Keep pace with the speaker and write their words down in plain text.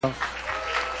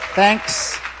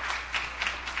Thanks.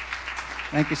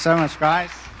 Thank you so much,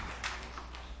 guys.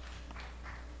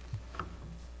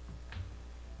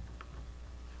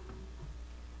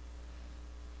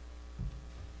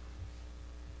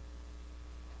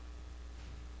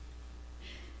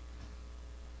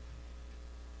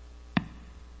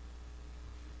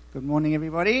 Good morning,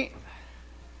 everybody.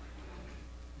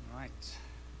 Right.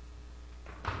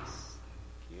 Thank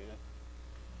you.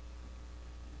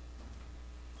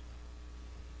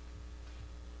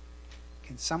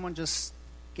 Can someone just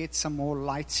get some more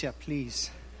lights here, please?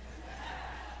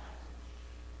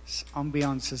 This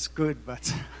ambiance is good,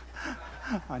 but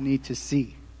I need to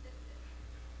see.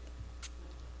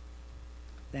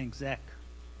 Thanks, Zach.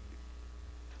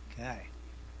 Okay.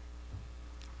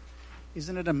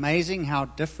 Isn't it amazing how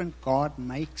different God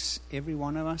makes every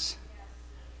one of us?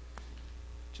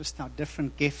 Just our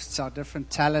different gifts, our different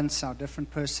talents, our different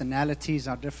personalities,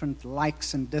 our different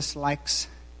likes and dislikes.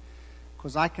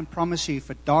 Because I can promise you, if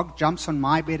a dog jumps on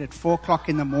my bed at 4 o'clock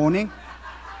in the morning,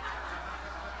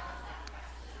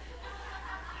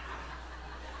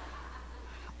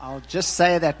 I'll just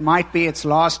say that might be its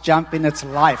last jump in its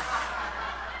life.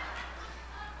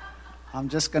 I'm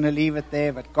just going to leave it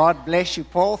there. But God bless you,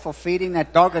 Paul, for feeding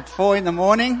that dog at 4 in the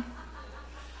morning.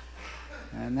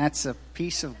 And that's a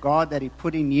piece of God that He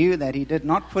put in you that He did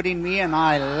not put in me. And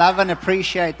I love and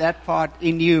appreciate that part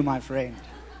in you, my friend.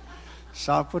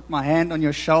 So I'll put my hand on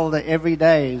your shoulder every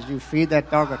day as you feed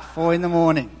that dog at 4 in the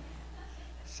morning.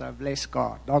 So bless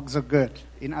God. Dogs are good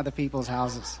in other people's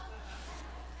houses.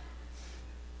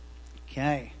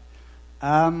 Okay.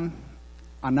 I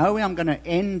know where I'm going to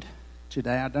end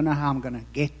today. I don't know how I'm going to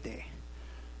get there.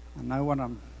 I know what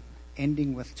I'm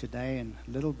ending with today and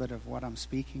a little bit of what I'm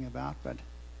speaking about, but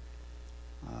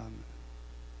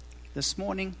this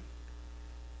morning,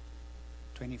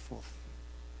 24th.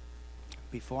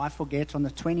 Before I forget, on the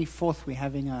 24th, we're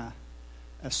having a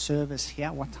service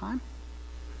here. What time?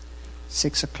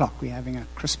 6 o'clock. We're having a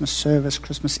Christmas service,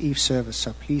 Christmas Eve service,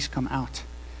 so please come out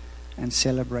and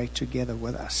celebrate together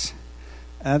with us.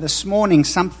 This morning,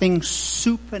 something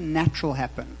supernatural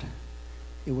happened.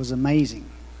 It was amazing.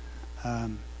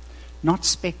 Not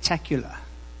spectacular.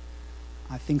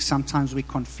 I think sometimes we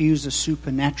confuse the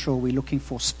supernatural. We're looking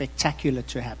for spectacular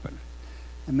to happen.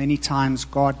 And many times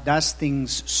God does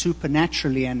things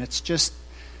supernaturally and it's just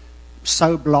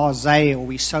so blasé, or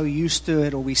we're so used to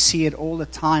it, or we see it all the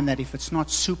time that if it's not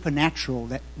supernatural,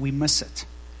 that we miss it.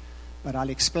 But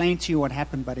I'll explain to you what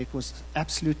happened, but it was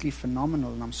absolutely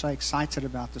phenomenal, and I'm so excited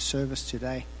about the service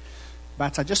today.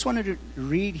 But I just wanted to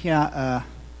read here,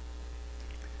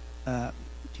 do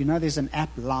you know there's an app,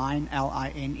 Line,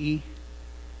 L-I-N-E?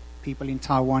 People in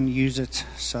Taiwan use it.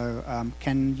 So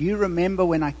can you remember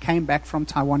when I came back from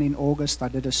Taiwan in August, I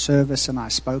did a service and I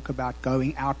spoke about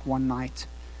going out one night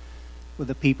with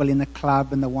the people in the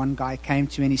club, and the one guy came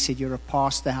to me and he said, "You're a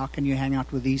pastor, how can you hang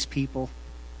out with these people?"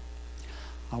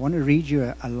 I want to read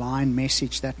you a line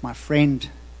message that my friend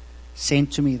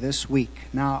sent to me this week.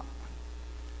 Now,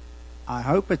 I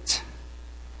hope it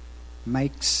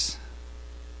makes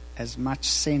as much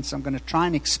sense. I'm going to try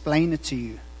and explain it to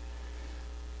you.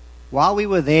 While we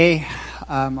were there,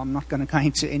 I'm not going to go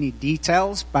into any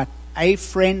details, but a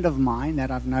friend of mine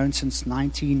that I've known since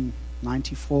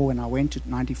 1994, when I went to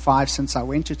 95, since I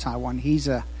went to Taiwan,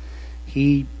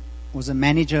 he was a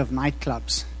manager of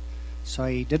nightclubs. So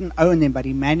he didn't own them, but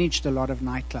he managed a lot of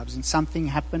nightclubs. And something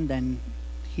happened and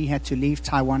he had to leave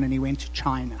Taiwan and he went to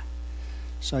China.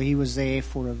 So he was there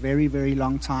for a very, very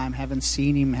long time. Haven't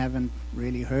seen him, haven't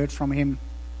really heard from him.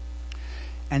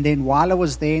 And then while I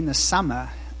was there in the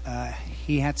summer,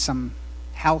 he had some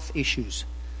health issues.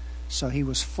 So he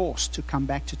was forced to come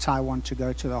back to Taiwan to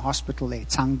go to the hospital there,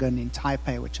 Tangan in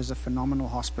Taipei, which is a phenomenal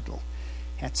hospital.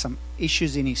 Had some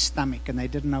issues in his stomach and they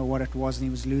didn't know what it was, and he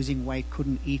was losing weight,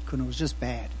 couldn't eat, it was just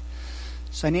bad.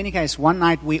 So in any case, one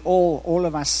night we all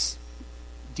of us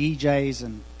DJs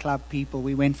and club people,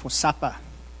 we went for supper,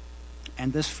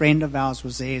 and this friend of ours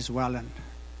was there as well, and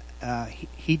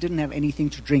he didn't have anything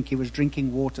to drink. He was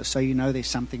drinking water, so you know there's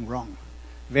something wrong,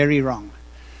 very wrong.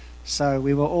 So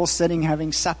we were all sitting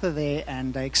having supper there,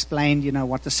 and they explained,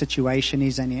 what the situation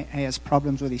is, and he has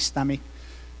problems with his stomach.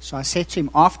 So I said to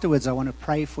him afterwards, I want to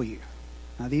pray for you.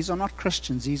 Now, these are not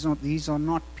Christians. These are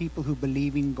not people who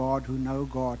believe in God, who know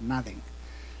God, nothing.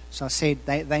 So I said,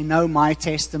 they know my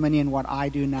testimony and what I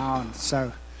do now. And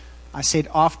so I said,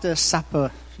 after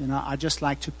supper, I'd just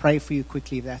like to pray for you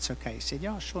quickly, if that's okay. He said,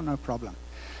 yeah, sure, no problem.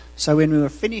 So when we were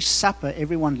finished supper,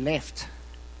 everyone left.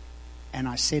 And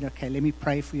I said, okay, let me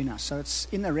pray for you now. So it's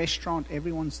in the restaurant.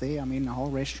 Everyone's there. The whole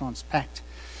restaurant's packed.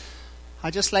 I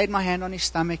just laid my hand on his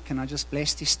stomach and I just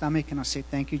blessed his stomach and I said,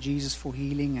 thank you, Jesus, for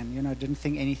healing. And, didn't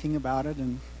think anything about it.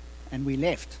 And we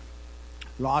left.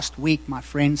 Last week, my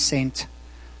friend sent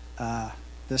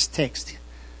this text.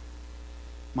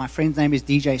 My friend's name is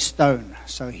DJ Stone.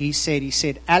 So he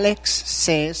said, Alex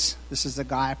says, this is the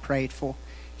guy I prayed for,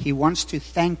 he wants to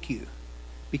thank you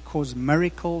because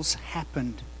miracles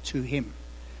happened to him.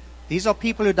 These are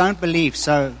people who don't believe.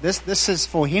 So this is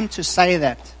for him to say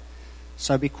that.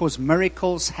 So because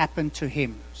miracles happened to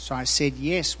him. So I said,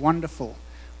 yes, wonderful.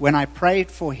 When I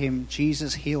prayed for him,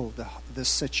 Jesus healed this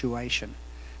situation.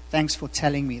 Thanks for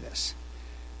telling me this.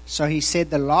 So he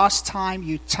said, the last time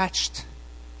you touched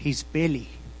his belly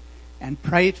and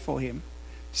prayed for him,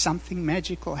 something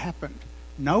magical happened.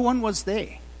 No one was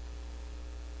there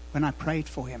when I prayed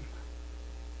for him.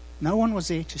 No one was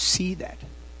there to see that.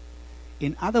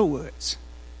 In other words,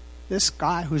 this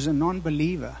guy who's a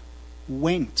non-believer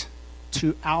went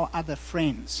to our other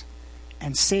friends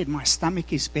and said, my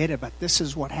stomach is better, but this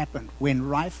is what happened. When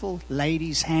Rifle laid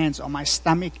his hands on my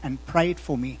stomach and prayed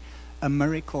for me, a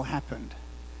miracle happened.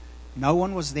 No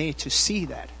one was there to see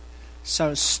that.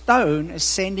 So Stone is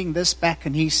sending this back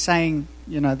and he's saying,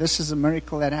 this is a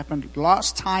miracle that happened.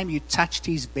 Last time you touched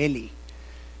his belly,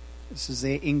 this is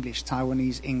their English,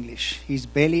 Taiwanese English, his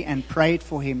belly and prayed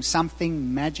for him,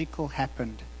 something magical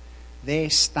happened. Their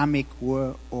stomach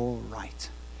were all right.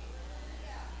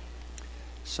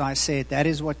 So I said, that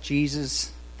is what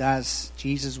Jesus does.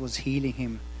 Jesus was healing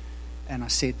him. And I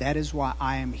said, that is why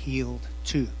I am healed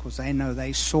too. Because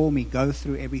they saw me go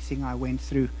through everything I went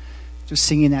through. Just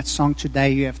singing that song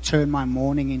today, you have turned my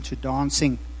mourning into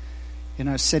dancing.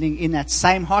 Sitting in that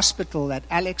same hospital that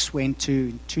Alex went to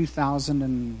in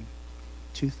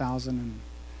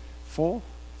 2004,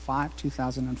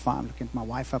 2005. Looking at my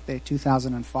wife up there,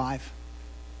 2005.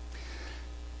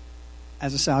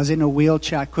 As I said, I was in a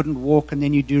wheelchair, I couldn't walk, and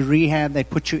then you do rehab, they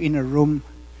put you in a room.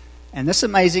 And this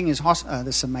is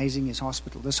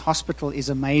hospital. This hospital is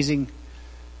amazing.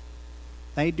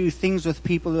 They do things with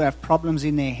people who have problems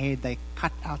in their head. They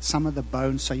cut out some of the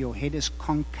bones so your head is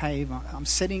concave. I'm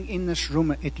sitting in this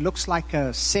room. It looks like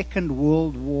a Second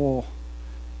World War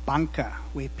bunker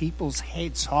where people's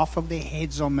heads, half of their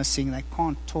heads are missing. They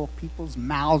can't talk. People's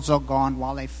mouths are gone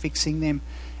while they're fixing them.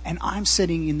 And I'm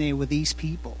sitting in there with these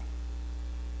people.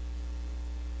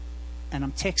 And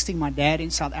I'm texting my dad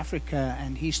in South Africa,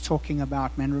 and he's talking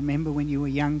about, man, remember when you were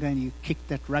younger and you kicked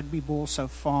that rugby ball so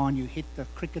far and you hit the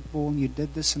cricket ball and you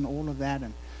did this and all of that.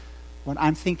 And what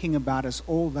I'm thinking about is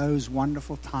all those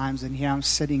wonderful times. And here I'm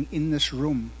sitting in this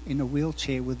room in a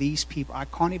wheelchair with these people. I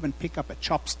can't even pick up a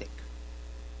chopstick.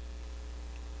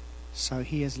 So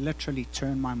he has literally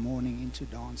turned my mourning into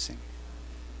dancing.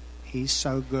 He's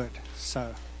so good.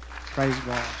 So praise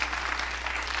God.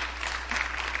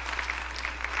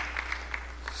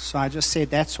 So I just said,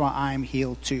 that's why I am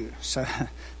healed too. So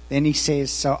then he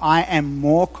says, so I am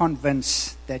more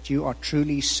convinced that you are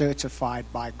truly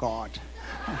certified by God.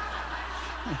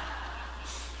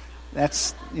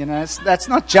 That's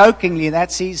not jokingly.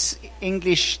 That's his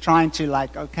English trying to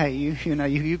okay,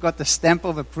 you got the stamp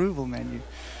of approval, man.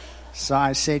 So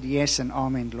I said yes and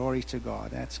amen. Glory to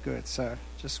God. That's good. So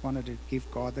just wanted to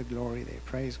give God the glory there.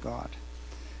 Praise God.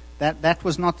 That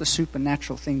was not the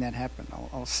supernatural thing that happened.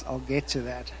 I'll get to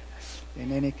that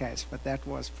in any case, but that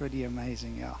was pretty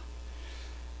amazing, yeah.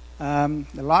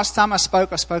 The last time I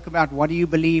spoke about what do you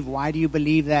believe, why do you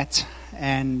believe that,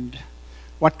 and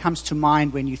what comes to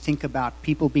mind when you think about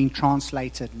people being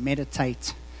translated,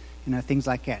 meditate, things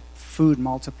like that. Food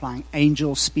multiplying,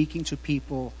 angels speaking to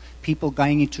people, people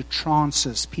going into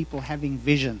trances, people having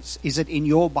visions. Is it in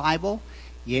your Bible?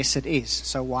 Yes, it is.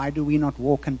 So why do we not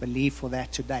walk and believe for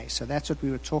that today? So that's what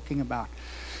we were talking about.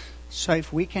 So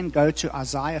if we can go to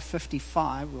Isaiah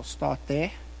 55, we'll start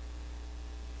there.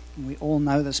 We all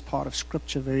know this part of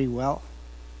Scripture very well.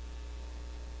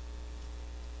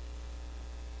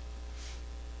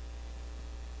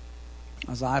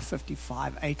 Isaiah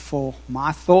 55, 8:4.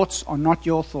 My thoughts are not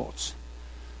your thoughts,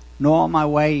 nor my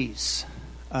ways,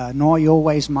 nor your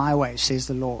ways my ways, says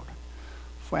the Lord.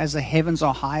 For as the heavens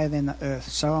are higher than the earth,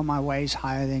 so are my ways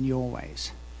higher than your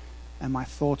ways, and my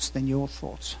thoughts than your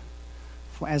thoughts.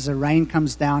 For as the rain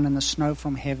comes down and the snow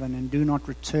from heaven, and do not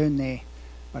return there,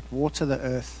 but water the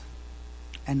earth,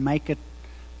 and make it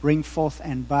bring forth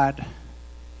and bud,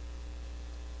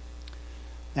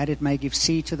 that it may give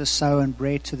seed to the sower and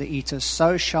bread to the eater,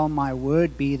 so shall my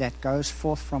word be that goes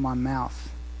forth from my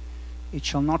mouth. It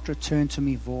shall not return to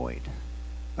me void,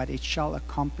 but it shall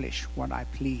accomplish what I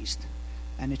pleased,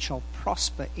 and it shall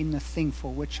prosper in the thing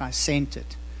for which I sent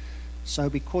it. So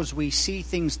because we see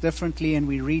things differently and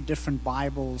we read different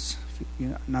Bibles, if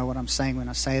you know what I'm saying when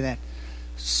I say that.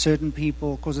 Certain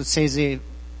people, because it says there,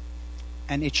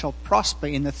 and it shall prosper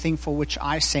in the thing for which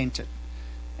I sent it.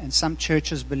 And some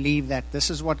churches believe that this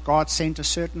is what God sent a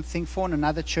certain thing for, and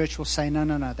another church will say,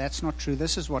 no, that's not true.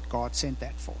 This is what God sent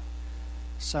that for.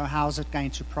 So how's it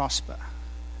going to prosper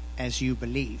as you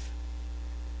believe?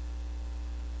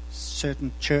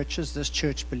 Certain churches, this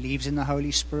church believes in the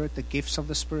Holy Spirit, the gifts of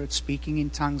the Spirit, speaking in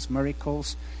tongues,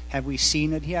 miracles. Have we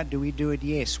seen it here? Do we do it?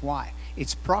 Yes. Why?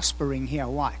 It's prospering here.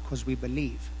 Why? Because we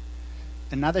believe.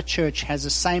 Another church has the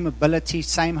same ability,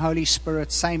 same Holy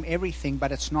Spirit, same everything,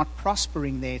 but it's not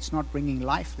prospering there. It's not bringing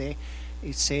life there.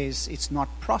 It says it's not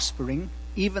prospering,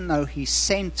 even though He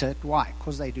sent it. Why?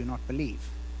 Because they do not believe.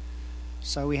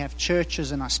 So we have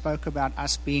churches, and I spoke about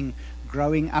us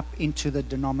growing up into the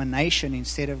denomination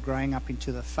instead of growing up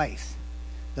into the faith.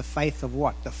 The faith of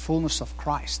what? The fullness of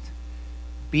Christ.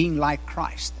 Being like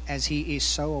Christ. As He is,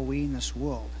 so are we in this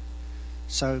world.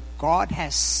 So God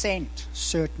has sent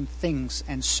certain things,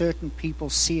 and certain people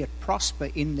see it prosper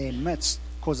in their midst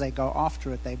because they go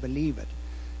after it, they believe it.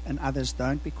 And others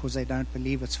don't because they don't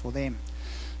believe it's for them.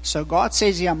 So God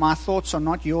says here, my thoughts are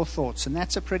not your thoughts. And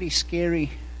that's a pretty scary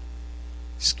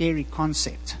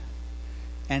concept.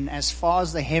 And as far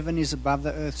as the heaven is above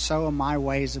the earth, so are my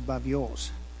ways above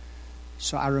yours.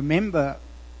 So I remember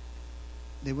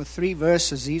there were 3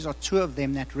 verses. These are 2 of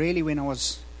them that really, when I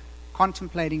was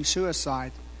contemplating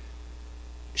suicide,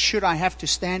 should I have to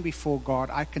stand before God,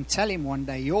 I can tell Him one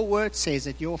day, your word says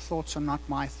that your thoughts are not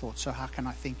my thoughts, so how can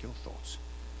I think your thoughts?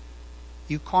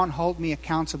 You can't hold me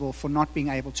accountable for not being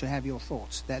able to have your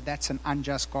thoughts. That's an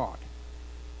unjust God.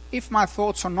 If my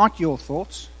thoughts are not your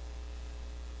thoughts,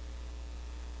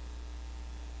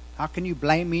 how can you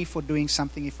blame me for doing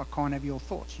something if I can't have your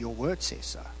thoughts? Your word says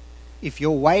so. If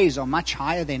your ways are much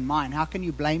higher than mine, how can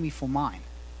you blame me for mine?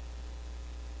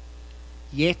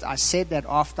 Yet I said that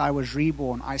after I was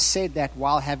reborn. I said that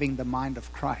while having the mind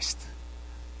of Christ.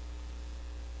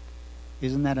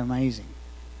 Isn't that amazing?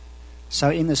 So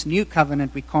in this new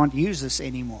covenant, we can't use this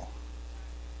anymore.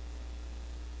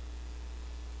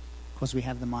 Because we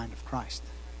have the mind of Christ.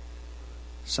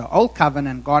 So old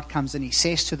covenant, God comes and He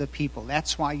says to the people,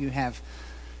 that's why you have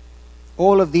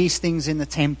all of these things in the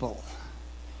temple.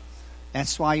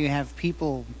 That's why you have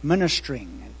people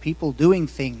ministering and people doing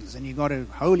things, and you got a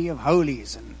holy of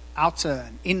holies and outer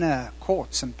and inner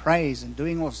courts and praise and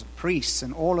doing all the priests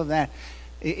and all of that.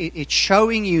 It's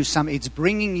showing you it's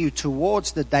bringing you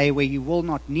towards the day where you will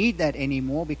not need that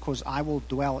anymore, because I will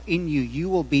dwell in you. You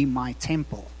will be my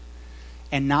temple.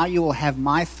 And now you will have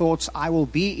my thoughts. I will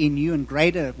be in you, and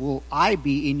greater will I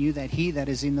be in you than he that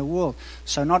is in the world.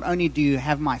 So not only do you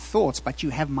have my thoughts, but you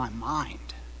have my mind.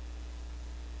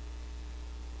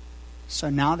 So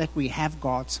now that we have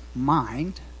God's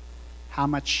mind, how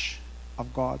much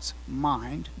of God's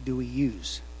mind do we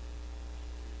use?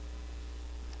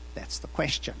 That's the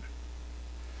question.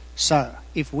 So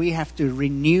if we have to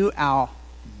renew our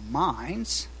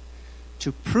minds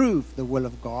to prove the will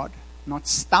of God, not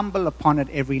stumble upon it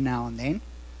every now and then,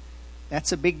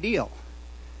 that's a big deal.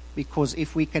 Because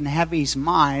if we can have His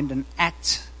mind and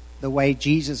act the way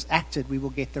Jesus acted, we will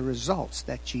get the results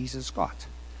that Jesus got.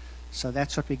 So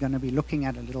that's what we're going to be looking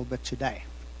at a little bit today.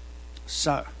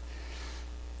 So,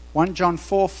 1 John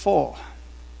 4:4.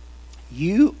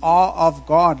 You are of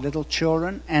God, little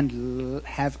children, and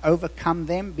have overcome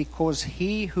them, because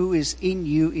he who is in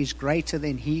you is greater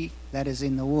than he that is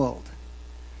in the world.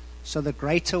 So the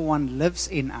greater one lives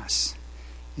in us.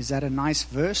 Is that a nice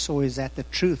verse, or is that the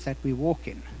truth that we walk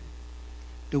in?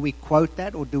 Do we quote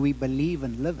that, or do we believe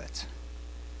and live it?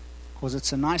 Because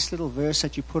it's a nice little verse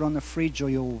that you put on the fridge, or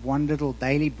your one little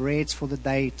daily breads for the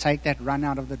day. Take that, run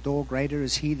out of the door. Greater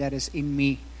is he that is in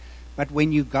me. But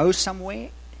when you go somewhere,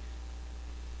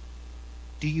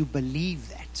 do you believe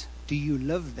that? Do you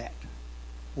live that?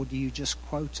 Or do you just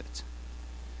quote it?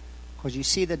 Because you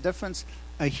see the difference.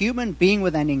 A human being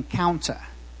with an encounter,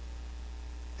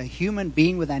 a human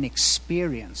being with an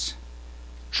experience,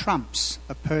 trumps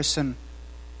a person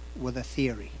with a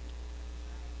theory.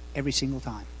 Every single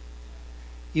time.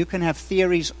 You can have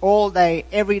theories all day,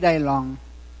 every day long,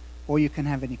 or you can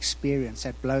have an experience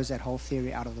that blows that whole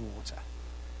theory out of the water.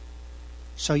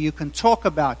 So you can talk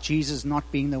about Jesus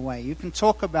not being the way. You can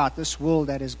talk about this world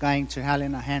that is going to hell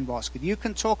in a handbasket. You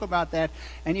can talk about that,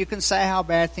 and you can say how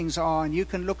bad things are, and you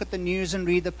can look at the news and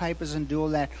read the papers and do all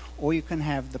that, or you can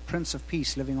have the Prince of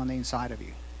Peace living on the inside of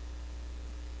you.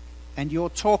 And you're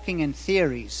talking in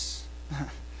theories.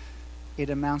 It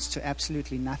amounts to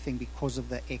absolutely nothing because of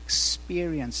the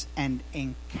experience and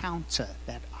encounter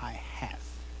that I have.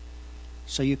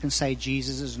 So you can say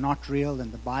Jesus is not real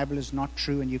and the Bible is not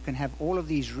true, and you can have all of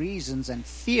these reasons and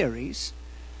theories,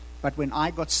 but when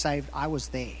I got saved, I was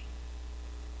there.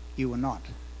 You were not.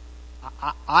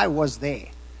 I was there.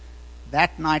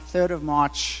 That night, 3rd of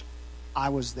March, I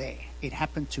was there. It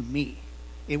happened to me.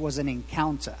 It was an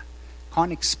encounter.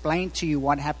 Can't explain to you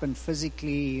what happened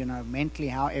physically, mentally,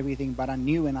 how everything, but I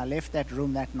knew when I left that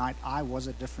room that night, I was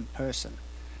a different person.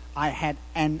 I had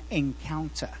an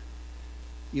encounter.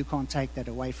 You can't take that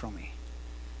away from me.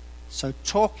 So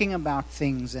talking about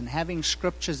things and having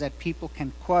scriptures that people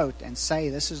can quote and say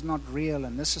this is not real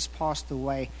and this has passed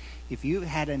away, if you've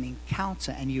had an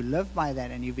encounter and you live by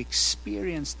that and you've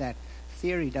experienced that,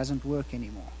 theory doesn't work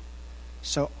anymore.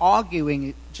 So arguing,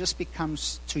 it just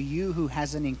becomes, to you who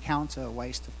has an encounter, a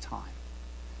waste of time.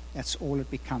 That's all it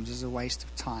becomes, is a waste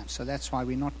of time. So that's why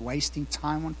we're not wasting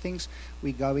time on things.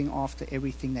 We're going after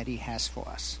everything that He has for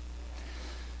us.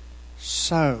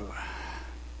 So,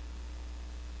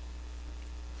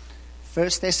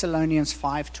 1 Thessalonians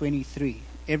 5:23.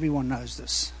 Everyone knows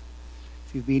this.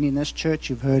 If you've been in this church,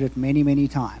 you've heard it many, many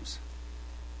times.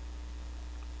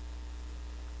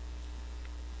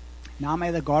 Now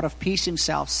may the God of peace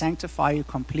Himself sanctify you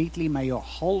completely. May your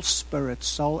whole spirit,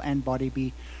 soul, and body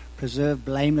be preserved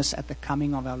blameless at the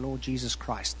coming of our Lord Jesus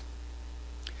Christ.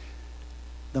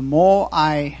 The more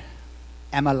I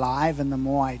am alive and the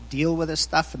more I deal with this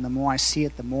stuff and the more I see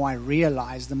it, the more I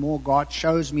realize, the more God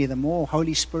shows me, the more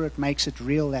Holy Spirit makes it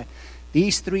real that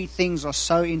these three things are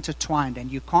so intertwined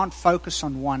and you can't focus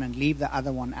on one and leave the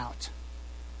other one out.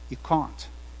 You can't.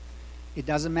 It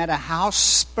doesn't matter how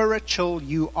spiritual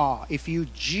you are. If you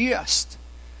just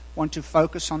want to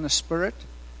focus on the Spirit,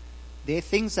 there are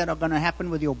things that are going to happen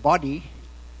with your body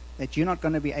that you're not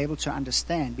going to be able to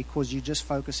understand because you're just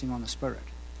focusing on the Spirit.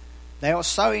 They are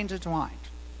so intertwined.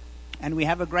 And we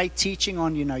have a great teaching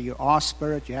on, you are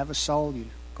spirit, you have a soul,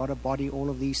 you've got a body, all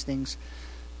of these things.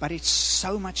 But it's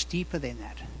so much deeper than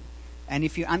that. And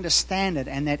if you understand it,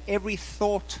 and that every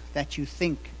thought that you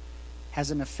think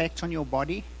has an effect on your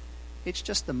body, it's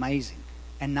just amazing.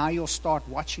 And now you'll start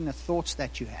watching the thoughts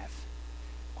that you have.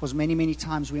 Because many, many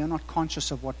times we are not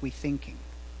conscious of what we're thinking.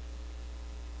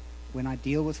 When I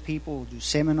deal with people, do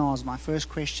seminars, my first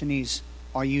question is,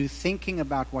 are you thinking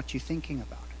about what you're thinking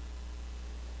about?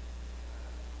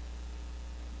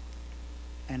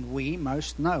 And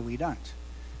no, we don't.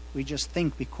 We just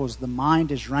think because the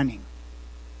mind is running.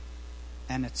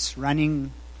 And it's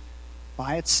running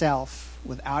by itself,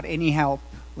 without any help,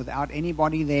 without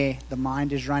anybody there. The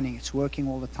mind is running. It's working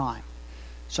all the time.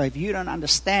 So if you don't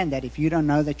understand that, if you don't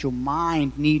know that your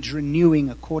mind needs renewing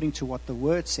according to what the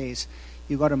Word says,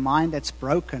 you've got a mind that's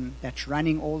broken, that's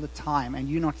running all the time, and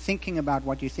you're not thinking about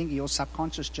what you think. Your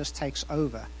subconscious just takes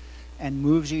over and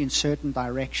moves you in certain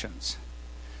directions.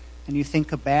 And you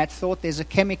think a bad thought, there's a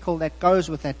chemical that goes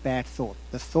with that bad thought.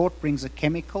 The thought brings a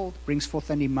chemical, brings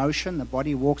forth an emotion, the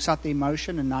body walks out the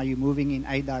emotion, and now you're moving in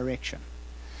a direction.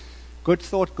 Good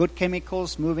thought, good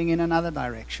chemicals, moving in another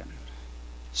direction.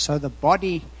 So the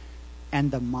body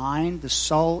and the mind, the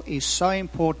soul is so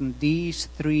important, these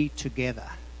three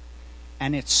together.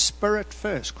 And it's spirit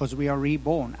first, because we are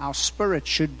reborn. Our spirit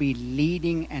should be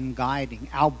leading and guiding.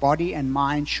 Our body and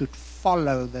mind should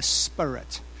follow the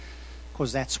Spirit,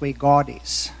 because that's where God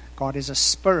is. God is a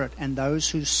spirit, and those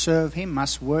who serve Him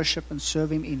must worship and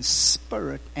serve Him in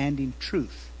spirit and in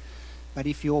truth. But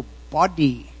if your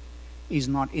body is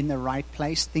not in the right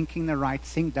place, thinking the right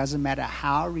thing, doesn't matter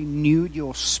how renewed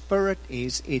your spirit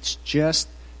is, it's just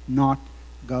not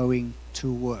going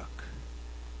to work.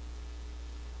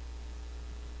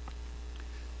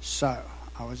 So,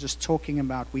 I was just talking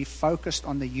about, we focused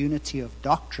on the unity of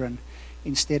doctrine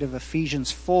instead of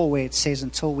Ephesians 4, where it says,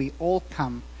 until we all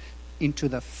come into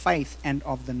the faith and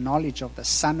of the knowledge of the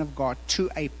Son of God, to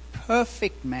a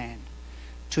perfect man,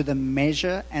 to the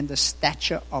measure and the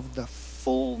stature of the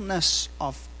fullness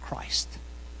of Christ.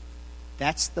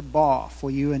 That's the bar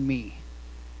for you and me.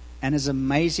 And as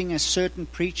amazing as certain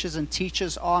preachers and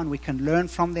teachers are, and we can learn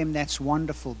from them, that's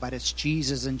wonderful, but it's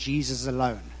Jesus and Jesus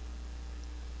alone.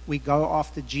 We go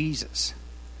after Jesus,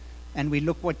 and we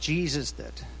look what Jesus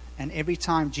did. And every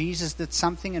time Jesus did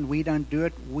something and we don't do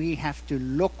it, we have to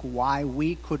look why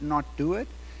we could not do it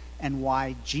and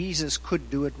why Jesus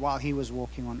could do it while He was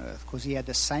walking on earth. Because He had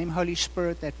the same Holy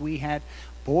Spirit that we had,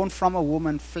 born from a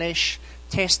woman, flesh,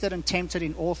 tested and tempted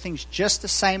in all things, just the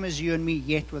same as you and me,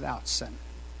 yet without sin.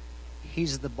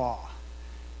 He's the bar.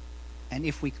 And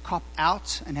if we cop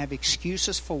out and have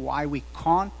excuses for why we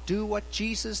can't do what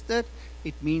Jesus did,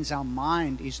 it means our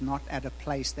mind is not at a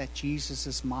place that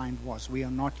Jesus' mind was. We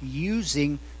are not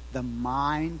using the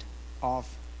mind of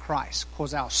Christ. Christ,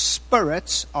 because our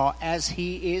spirits are as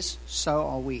He is, so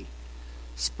are we.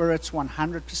 Spirit's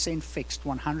 100% fixed,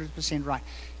 100% right.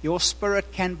 Your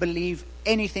spirit can believe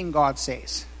anything God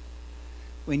says.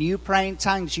 When you pray in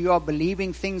tongues, you are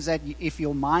believing things that if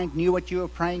your mind knew what you were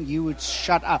praying, you would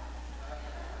shut up.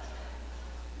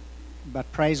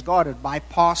 But praise God, it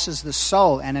bypasses the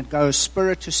soul and it goes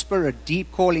spirit to spirit,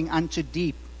 deep calling unto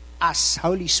deep. Us,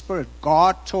 Holy Spirit,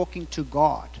 God talking to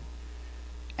God.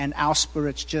 And our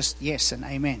spirits just yes and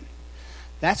amen.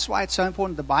 That's why it's so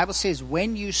important. The Bible says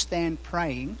when you stand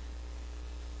praying,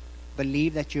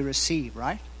 believe that you receive,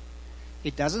 right?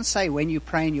 It doesn't say when you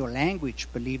pray in your language,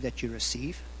 believe that you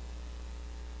receive.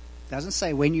 It doesn't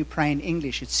say when you pray in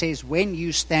English. It says when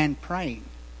you stand praying.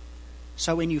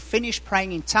 So when you finish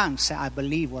praying in tongues, say, I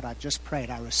believe what I just prayed.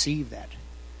 I receive that.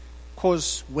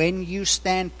 Because when you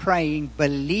stand praying,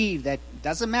 believe that it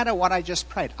doesn't matter what I just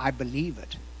prayed. I believe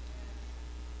it.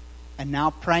 And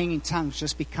now praying in tongues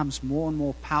just becomes more and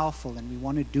more powerful, and we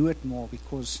want to do it more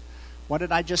because what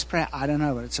did I just pray? I don't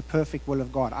know, but it's a perfect will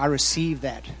of God. I receive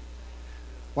that.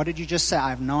 What did you just say?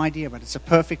 I have no idea, but it's a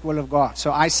perfect will of God.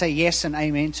 So I say yes and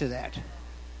amen to that.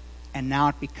 And now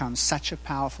it becomes such a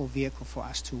powerful vehicle for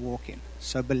us to walk in.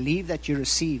 So believe that you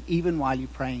receive even while you're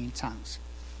praying in tongues.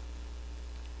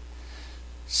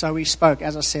 So we spoke,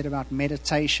 as I said, about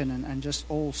meditation and just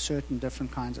all certain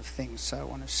different kinds of things. So I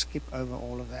want to skip over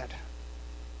all of that.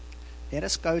 Let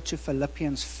us go to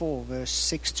Philippians 4, verse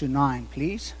 6 to 9,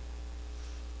 please.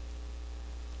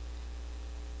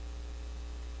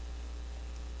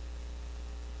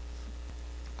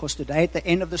 Because today at the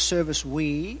end of the service,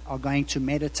 we are going to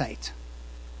meditate.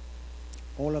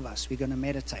 All of us, we're going to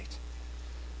meditate.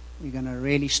 We're going to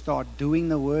really start doing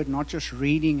the word, not just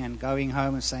reading and going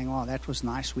home and saying, oh, that was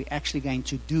nice. We're actually going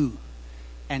to do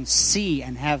and see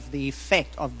and have the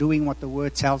effect of doing what the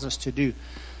word tells us to do.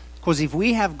 Because if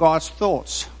we have God's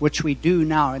thoughts, which we do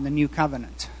now in the new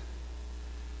covenant,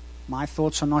 my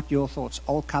thoughts are not your thoughts.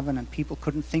 Old covenant, people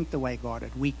couldn't think the way God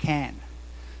did. We can.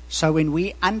 So when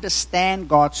we understand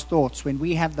God's thoughts, when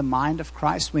we have the mind of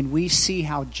Christ, when we see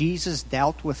how Jesus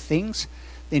dealt with things,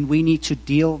 then we need to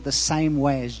deal the same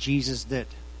way as Jesus did.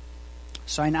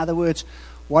 So in other words,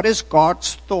 what is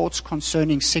God's thoughts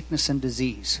concerning sickness and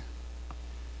disease?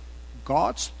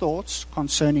 God's thoughts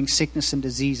concerning sickness and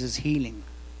disease is healing.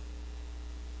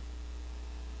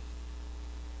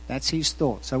 That's His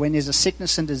thought. So when there's a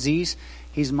sickness and disease,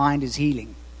 His mind is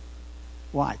healing.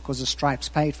 Why? Because the stripes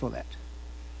paid for that.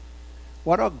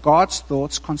 What are God's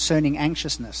thoughts concerning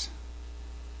anxiousness?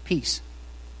 Peace.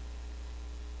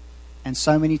 And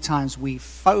so many times we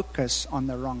focus on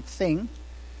the wrong thing,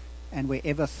 and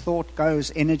wherever thought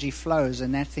goes, energy flows,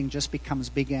 and that thing just becomes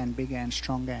bigger and bigger and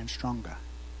stronger and stronger.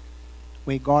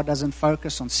 Where God doesn't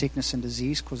focus on sickness and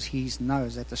disease because He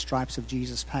knows that the stripes of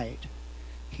Jesus paid.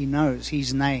 He knows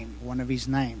His name, one of His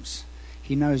names.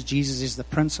 He knows Jesus is the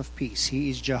Prince of Peace. He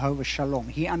is Jehovah Shalom.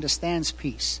 He understands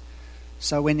peace.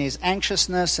 So when there's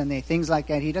anxiousness and there are things like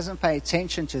that, He doesn't pay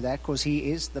attention to that because He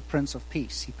is the Prince of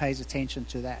Peace. He pays attention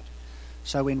to that.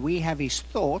 So when we have His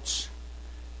thoughts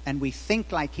and we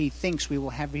think like He thinks, we will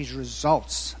have His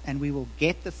results and we will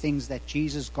get the things that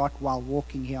Jesus got while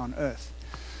walking here on earth.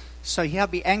 So here,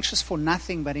 be anxious for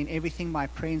nothing, but in everything by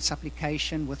prayer and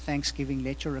supplication with thanksgiving,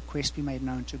 let your request be made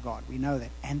known to God. We know that.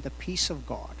 And the peace of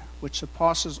God, which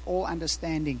surpasses all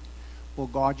understanding, will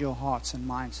guard your hearts and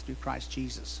minds through Christ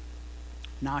Jesus.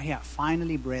 Now here,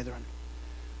 finally, brethren,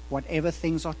 whatever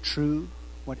things are true,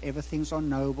 whatever things are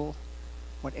noble,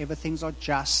 whatever things are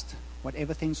just,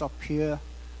 whatever things are pure,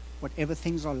 whatever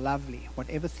things are lovely,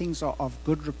 whatever things are of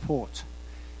good report,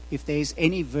 if there is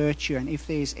any virtue and if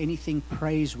there is anything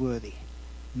praiseworthy,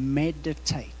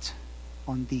 meditate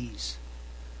on these.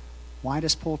 Why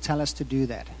does Paul tell us to do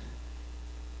that?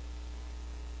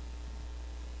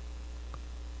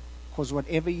 Because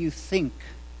whatever you think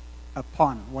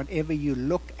upon, whatever you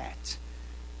look at,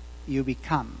 you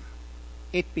become.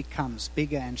 It becomes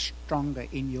bigger and stronger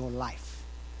in your life.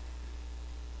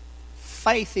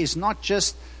 Faith is not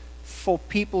just for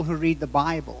people who read the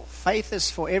Bible. Faith is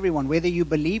for everyone, whether you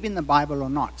believe in the Bible or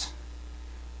not.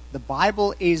 The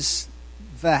Bible is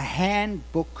the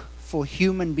handbook for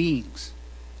human beings,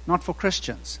 not for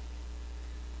Christians.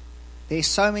 There's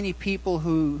so many people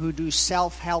who do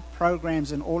self-help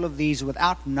programs and all of these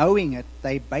without knowing it.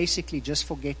 They basically just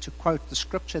forget to quote the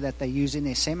scripture that they use in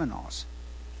their seminars.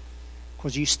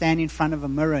 Because you stand in front of a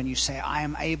mirror and you say, I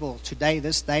am able today,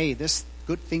 this day, this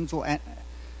good things will...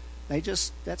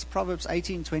 That's Proverbs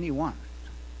 18:21.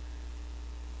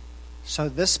 So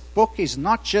this book is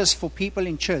not just for people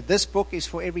in church. This book is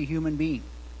for every human being.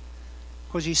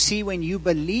 Because you see, when you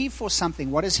believe for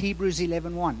something, what is Hebrews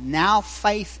 11:1? Now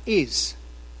faith is.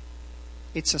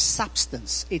 It's a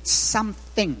substance. It's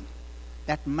something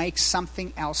that makes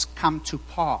something else come to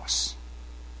pass.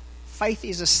 Faith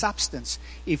is a substance.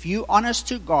 If you're honest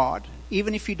to God,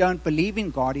 even if you don't believe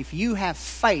in God, if you have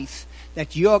faith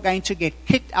that you are going to get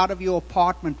kicked out of your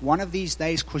apartment one of these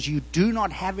days because you do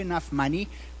not have enough money,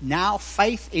 now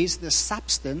faith is the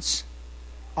substance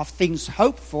of things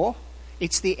hoped for.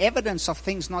 It's the evidence of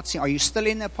things not seen. Are you still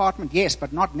in the apartment? Yes,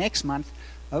 but not next month.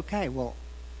 Okay, well,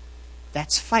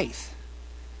 that's faith.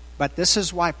 But this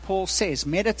is why Paul says,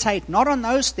 meditate not on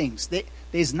those things.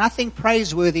 There's nothing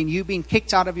praiseworthy in you being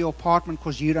kicked out of your apartment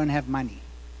because you don't have money.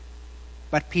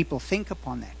 But people think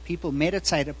upon that. People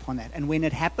meditate upon that. And when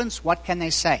it happens, what can they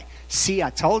say? See,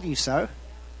 I told you so.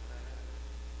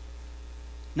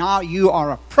 Now you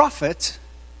are a prophet.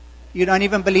 You don't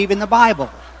even believe in the Bible.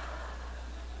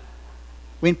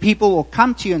 When people will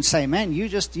come to you and say, man,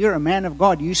 you're a man of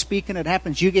God. You speak and it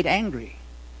happens. You get angry.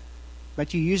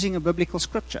 But you're using a biblical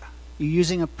scripture. You're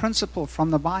using a principle from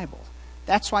the Bible.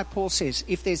 That's why Paul says,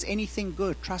 if there's anything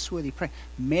good, trustworthy, pray,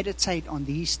 meditate on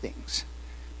these things.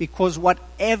 Because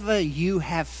whatever you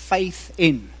have faith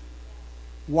in,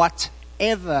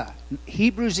 whatever,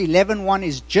 Hebrews 11:1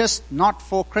 is just not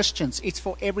for Christians. It's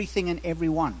for everything and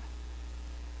everyone.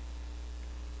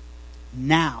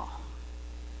 Now,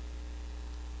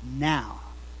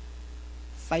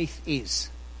 faith is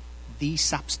the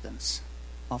substance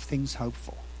of things hoped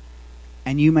for.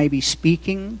 And you may be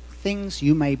speaking things,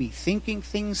 you may be thinking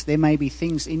things, there may be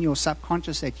things in your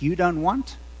subconscious that you don't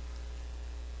want.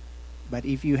 But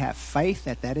if you have faith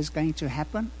that that is going to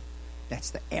happen, that's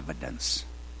the evidence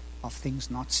of things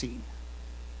not seen.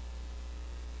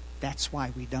 That's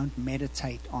why we don't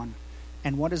meditate on.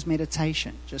 And what is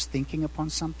meditation? Just thinking upon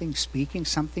something, speaking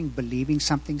something, believing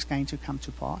something's going to come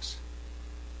to pass.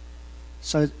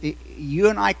 So you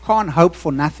and I can't hope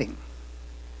for nothing.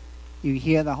 You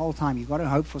hear the whole time, you've got to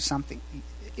hope for something.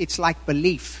 It's like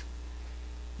belief.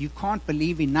 You can't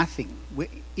believe in nothing.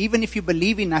 Even if you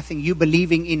believe in nothing, you're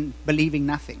believing in believing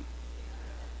nothing.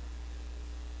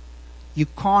 You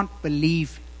can't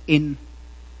believe in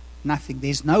nothing.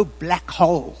 There's no black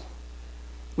hole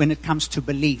when it comes to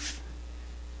belief.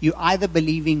 You're either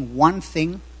believing one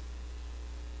thing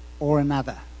or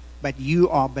another, but you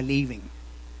are believing.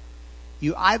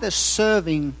 You're either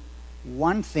serving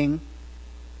one thing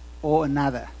or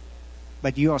another,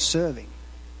 but you are serving.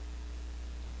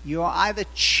 You are either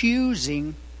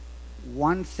choosing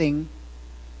one thing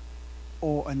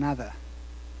or another.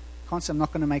 Can't say I'm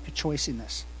not going to make a choice in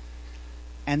this.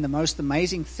 And the most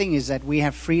amazing thing is that we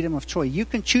have freedom of choice. You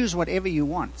can choose whatever you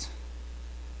want.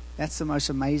 That's the most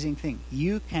amazing thing.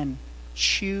 You can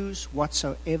choose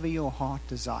whatsoever your heart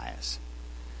desires.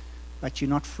 But you're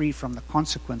not free from the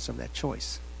consequence of that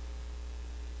choice.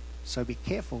 So be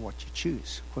careful what you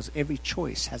choose, because every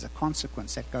choice has a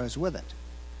consequence that goes with it.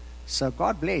 So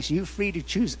God bless, you're free to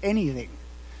choose anything,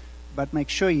 but make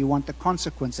sure you want the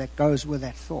consequence that goes with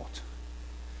that thought.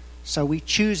 So we're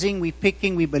choosing, we're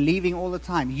picking, we're believing all the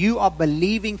time. You are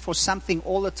believing for something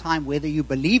all the time, whether you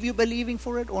believe you're believing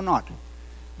for it or not,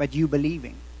 but you're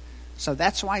believing. So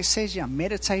that's why it says,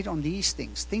 meditate on these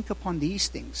things, think upon these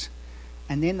things,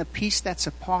 and then the peace that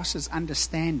surpasses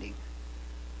understanding,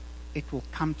 it will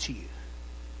come to you.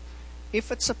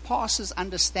 If it surpasses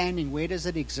understanding, where does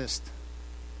it exist?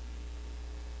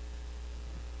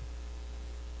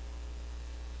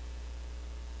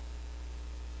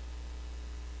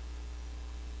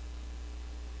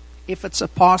 If it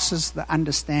surpasses the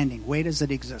understanding, where does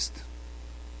it exist?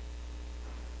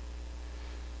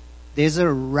 There's a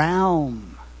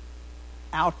realm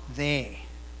out there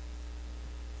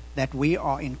that we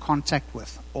are in contact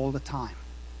with all the time.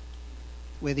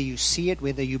 Whether you see it,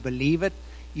 whether you believe it,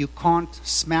 you can't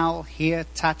smell, hear,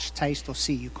 touch, taste, or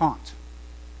see. You can't.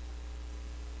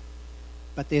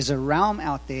 But there's a realm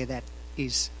out there that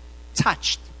is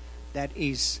touched, that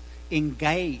is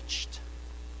engaged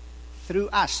through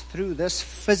us, through this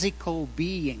physical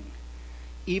being,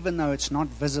 even though it's not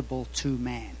visible to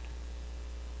man.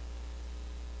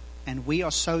 And we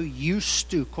are so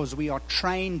used to, because we are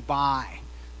trained by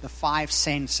the five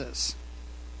senses,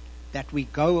 that we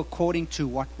go according to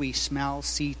what we smell,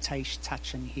 see, taste,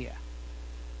 touch, and hear.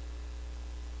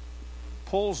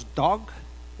 Paul's dog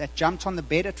that jumped on the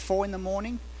bed at 4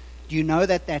 a.m, do you know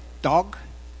that that dog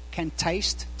can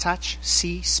taste, touch,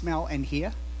 see, smell, and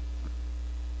hear?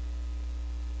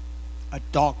 A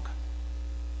dog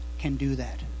can do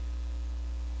that.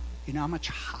 You know how much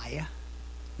higher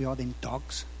we are than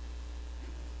dogs?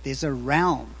 There's a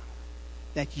realm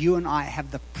that you and I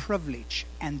have the privilege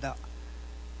and the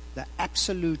the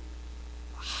absolute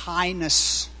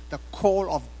highness, the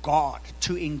call of God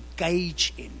to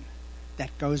engage in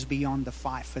that goes beyond the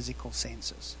 5 physical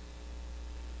senses.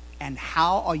 And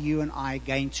how are you and I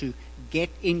going to get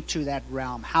into that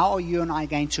realm? How are you and I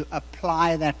going to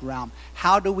apply that realm?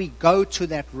 How do we go to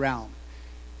that realm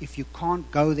if you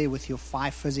can't go there with your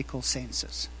 5 physical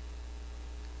senses?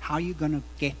 How are you going to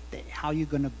get there? How are you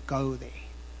going to go there?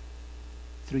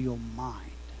 Through your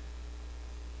mind.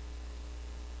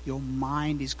 Your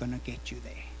mind is going to get you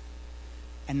there.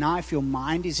 And now if your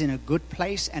mind is in a good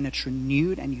place and it's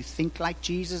renewed and you think like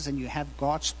Jesus and you have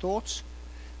God's thoughts,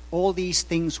 all these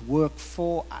things work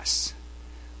for us.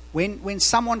 When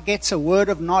someone gets a word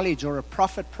of knowledge or a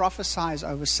prophet prophesies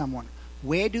over someone,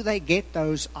 where do they get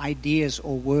those ideas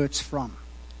or words from?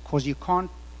 Because you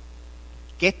can't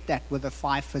get that with the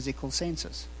 5 physical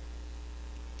senses.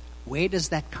 Where does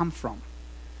that come from?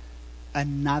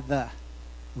 Another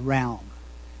realm.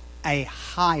 A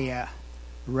higher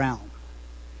realm.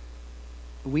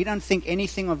 We don't think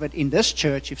anything of it in this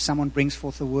church if someone brings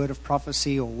forth a word of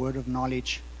prophecy or word of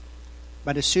knowledge.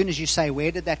 But as soon as you say,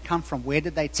 where did that come from? Where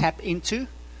did they tap into?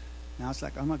 Now it's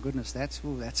like, oh my goodness, that's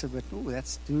a bit,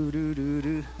 that's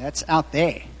that's out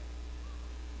there.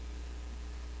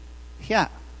 Yeah.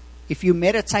 If you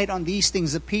meditate on these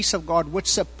things, the peace of God,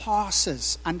 which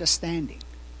surpasses understanding,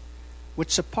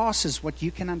 which surpasses what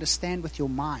you can understand with your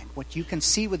mind, what you can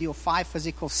see with your 5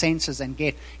 physical senses and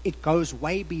get, it goes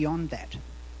way beyond that.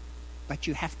 But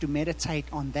you have to meditate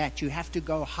on that. You have to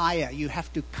go higher. You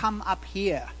have to come up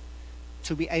here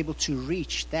to be able to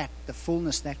reach that, the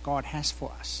fullness that God has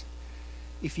for us.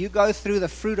 If you go through the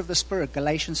fruit of the Spirit,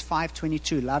 Galatians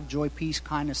 5:22, love, joy, peace,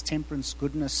 kindness, temperance,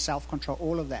 goodness, self-control,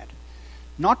 all of that.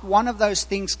 Not one of those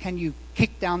things can you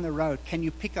kick down the road, can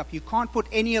you pick up. You can't put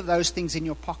any of those things in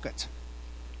your pocket.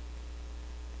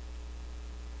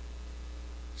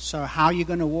 So how are you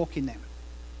going to walk in them?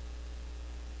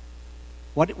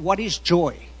 What is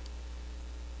joy?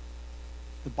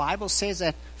 The Bible says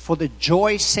that for the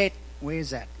joy set, where is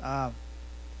that?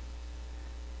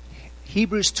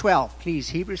 Hebrews 12, please.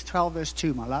 Hebrews 12 verse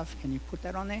 2, my love. Can you put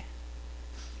that on there?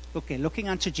 Okay, looking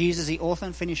unto Jesus, the author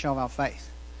and finisher of our faith,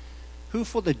 who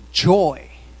for the joy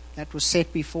that was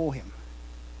set before him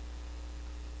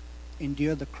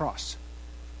endured the cross.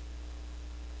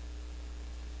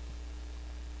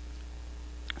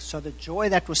 So the joy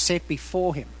that was set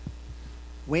before him,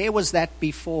 where was that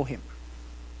before him?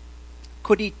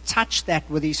 Could he touch that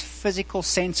with his physical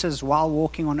senses while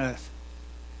walking on earth?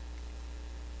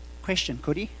 Question,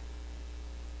 could he?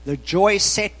 The joy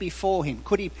set before him.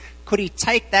 Could he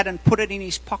take that and put it in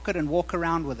his pocket and walk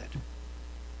around with it?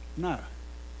 No.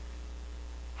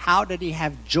 How did he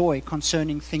have joy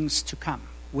concerning things to come?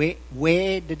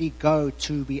 Where did he go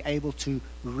to be able to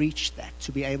reach that,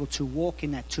 to be able to walk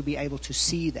in that, to be able to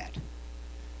see that?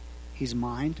 His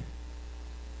mind.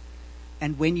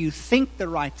 And when you think the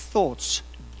right thoughts,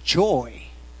 joy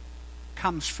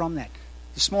comes from that.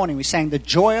 This morning we're saying, the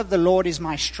joy of the Lord is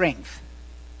my strength.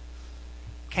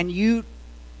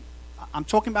 I'm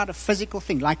talking about a physical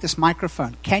thing, like this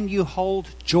microphone. Can you hold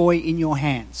joy in your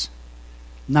hands?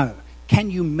 No.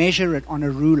 Can you measure it on a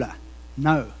ruler?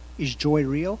 No. Is joy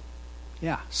real?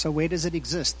 Yeah. So where does it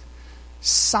exist?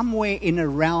 Somewhere in a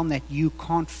realm that you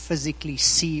can't physically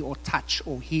see or touch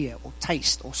or hear or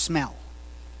taste or smell.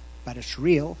 But it's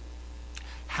real.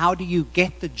 How do you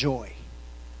get the joy?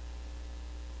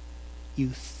 You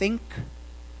think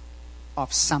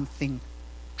of something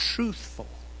truthful.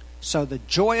 So the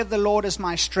joy of the Lord is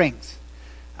my strength.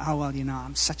 Oh, well,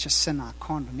 I'm such a sinner. I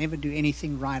can't never do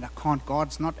anything right. I can't.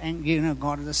 God's not angry.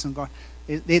 God is this and God.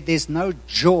 There's no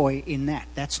joy in that.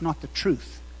 That's not the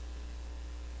truth.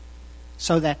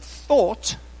 So that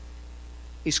thought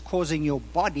is causing your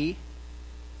body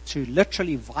to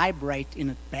literally vibrate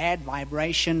in a bad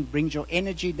vibration, brings your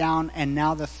energy down, and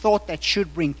now the thought that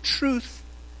should bring truth,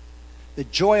 the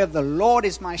joy of the Lord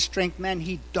is my strength, man,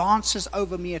 he dances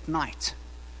over me at night.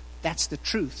 That's the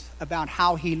truth about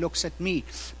how he looks at me.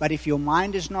 But if your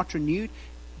mind is not renewed,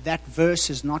 that verse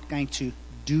is not going to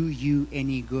do you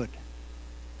any good.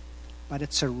 But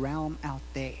it's a realm out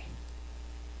there.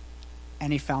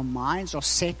 And if our minds are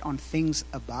set on things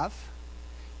above,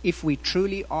 if we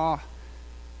truly are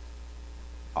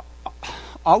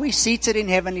we seated in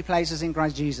heavenly places in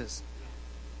Christ Jesus?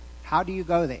 How do you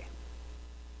go there?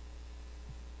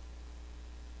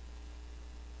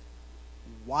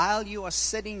 While you are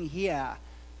sitting here,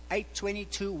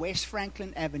 822 West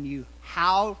Franklin Avenue,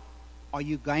 how are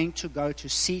you going to go to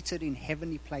seated in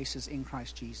heavenly places in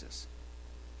Christ Jesus?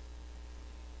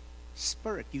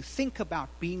 spirit. You think about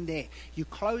being there. You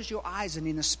close your eyes, and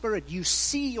in the spirit, you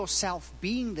see yourself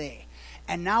being there.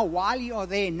 And now, while you are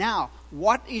there now,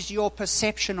 what is your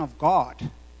perception of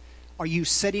God? Are you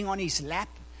sitting on his lap?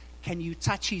 Can you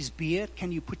touch his beard?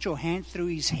 Can you put your hand through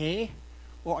his hair?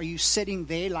 Or are you sitting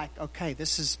there like, okay,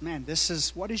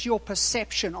 what is your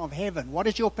perception of heaven? What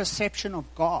is your perception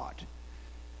of God?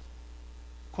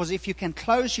 Because if you can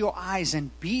close your eyes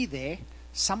and be there,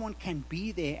 someone can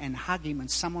be there and hug him, and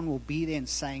someone will be there and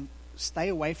saying, stay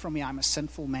away from me, I'm a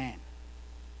sinful man.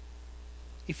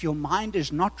 If your mind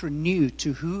is not renewed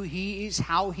to who he is,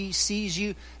 how he sees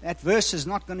you, that verse is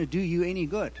not going to do you any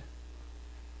good.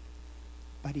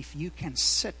 But if you can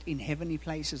sit in heavenly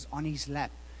places on his lap,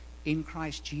 in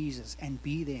Christ Jesus, and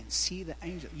be there and see the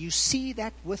angel, you see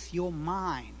that with your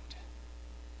mind.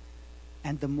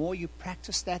 And the more you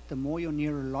practice that, the more your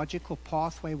neurological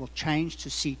pathway will change to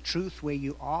see truth where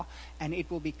you are, and it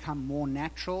will become more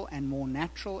natural and more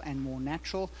natural and more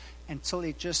natural until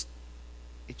it just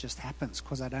happens,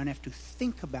 because I don't have to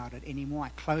think about it anymore. I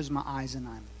close my eyes and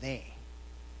I'm there.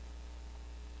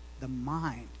 The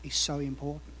mind is so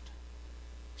important.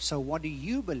 So what do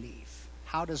you believe?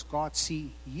 How does God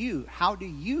see you? How do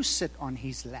you sit on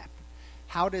his lap?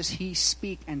 How does he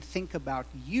speak and think about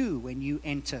you when you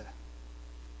enter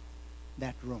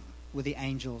that room with the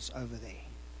angels over there?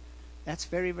 That's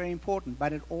very, very important,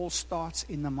 but it all starts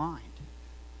in the mind.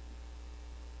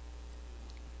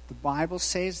 The Bible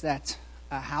says that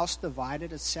a house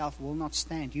divided itself will not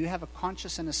stand. You have a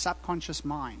conscious and a subconscious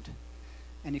mind.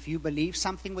 And if you believe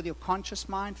something with your conscious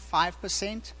mind,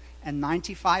 5%, and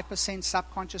 95%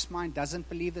 subconscious mind doesn't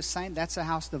believe the same, that's a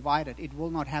house divided. It will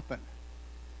not happen.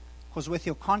 Because with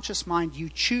your conscious mind, you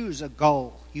choose a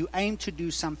goal. You aim to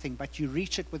do something, but you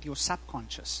reach it with your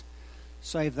subconscious.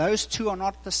 So if those two are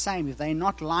not the same, if they're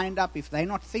not lined up, if they're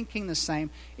not thinking the same,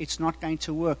 it's not going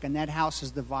to work. And that house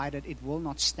is divided. It will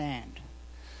not stand.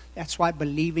 That's why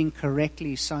believing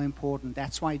correctly is so important.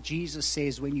 That's why Jesus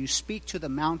says, when you speak to the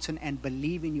mountain and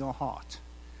believe in your heart.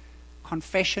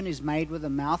 Confession is made with the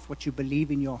mouth, what you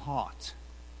believe in your heart.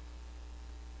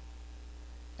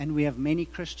 And we have many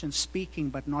Christians speaking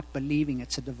but not believing.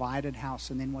 It's a divided house.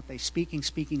 And then what they're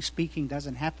speaking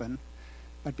doesn't happen.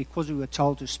 But because we were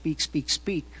told to speak,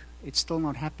 it's still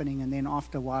not happening. And then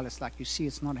after a while, it's like, you see,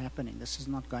 it's not happening. This is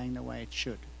not going the way it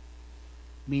should.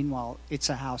 Meanwhile, it's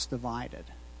a house divided.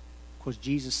 Because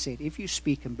Jesus said, if you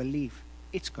speak and believe,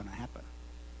 it's going to happen.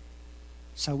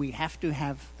 So we have to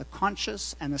have the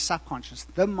conscious and the subconscious,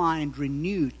 the mind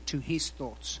renewed to his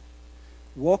thoughts,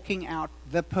 walking out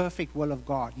the perfect will of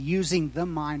God, using the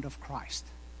mind of Christ.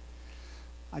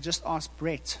 I just asked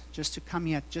Brett just to come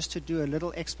here, just to do a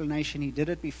little explanation. He did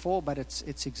it before, but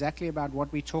it's exactly about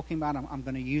what we're talking about. I'm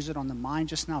going to use it on the mind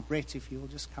just now. Brett, if you'll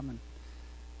just come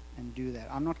and do that.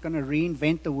 I'm not going to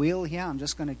reinvent the wheel here. I'm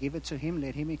just going to give it to him,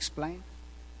 let him explain.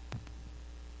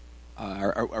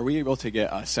 Are we able to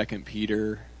get 2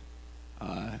 Peter,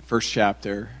 first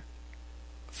chapter,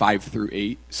 5 through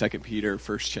 8? 2 Peter,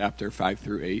 first chapter, 5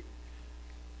 through 8.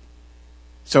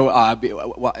 So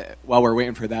while we're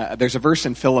waiting for that, there's a verse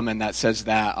in Philemon that says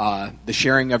that the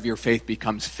sharing of your faith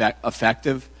becomes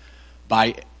effective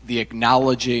by the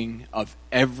acknowledging of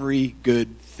every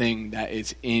good thing that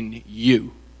is in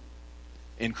you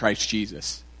in Christ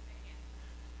Jesus.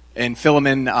 In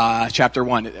Philemon chapter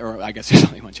 1, or I guess there's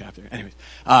only one chapter. Anyways,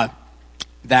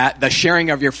 that the sharing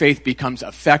of your faith becomes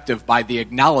effective by the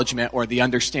acknowledgement or the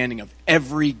understanding of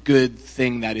every good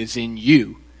thing that is in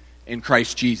you in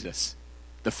Christ Jesus.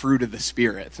 The fruit of the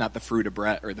Spirit. It's not the fruit of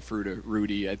Brett or the fruit of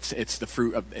Rudy. It's the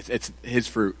fruit of, it's his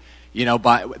fruit. You know,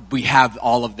 but we have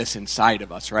all of this inside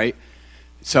of us, right?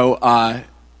 So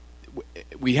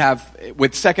we have,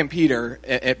 with 2 Peter,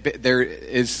 there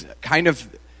is kind of,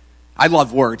 I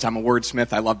love words. I'm a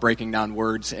wordsmith. I love breaking down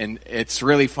words. And it's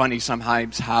really funny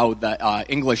sometimes how the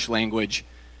English language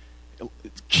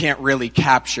can't really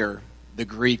capture the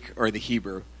Greek or the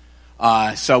Hebrew.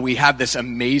 So we have this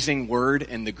amazing word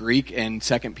in the Greek in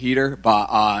 2 Peter,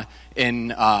 but in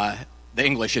the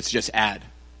English it's just add.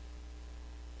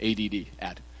 A-D-D,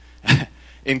 add.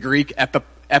 In Greek,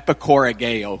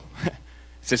 epikorageo.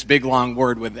 It's this big long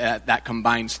word with that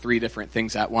combines three different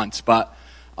things at once. But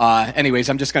anyways,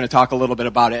 I'm just going to talk a little bit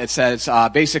about it. It says,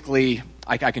 basically,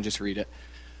 I can just read it.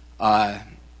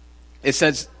 It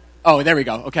says, oh, there we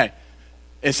go, okay.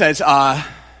 It says,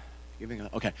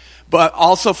 okay. But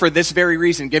also for this very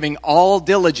reason, giving all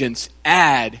diligence,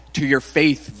 add to your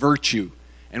faith virtue.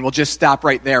 And we'll just stop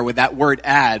right there with that word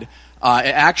add. It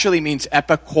actually means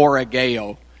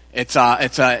epikorageo. It's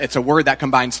a word that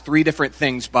combines three different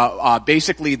things, but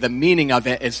basically the meaning of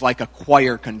it is like a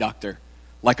choir conductor,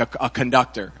 like a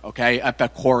conductor, okay?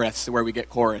 Epichorus, where we get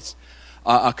chorus,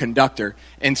 a conductor.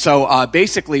 And so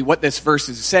basically what this verse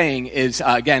is saying is,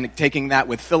 again, taking that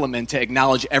with Philemon to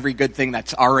acknowledge every good thing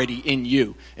that's already in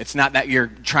you. It's not that you're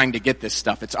trying to get this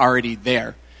stuff. It's already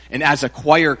there. And as a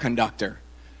choir conductor,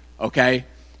 okay,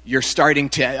 you're starting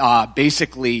to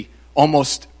basically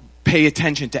almost pay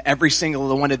attention to every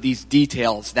single one of these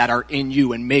details that are in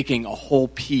you and making a whole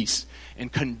piece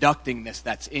and conducting this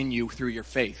that's in you through your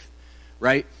faith,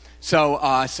 right? So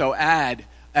add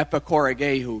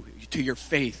epichorageu to your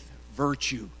faith,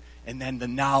 virtue, and then the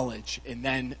knowledge, and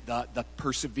then the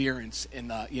perseverance,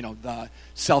 and the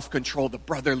self-control, the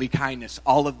brotherly kindness,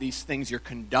 all of these things you're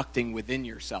conducting within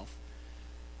yourself,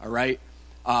 all right?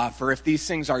 For if these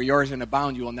things are yours and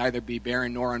abound, you will neither be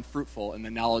barren nor unfruitful in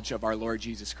the knowledge of our Lord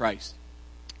Jesus Christ.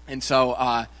 And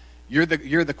so you're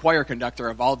the choir conductor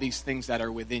of all these things that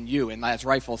are within you. And as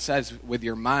Rifle says, with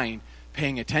your mind,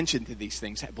 paying attention to these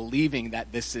things, believing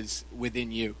that this is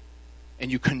within you. And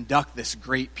you conduct this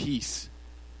great piece,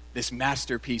 this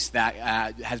masterpiece that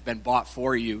has been bought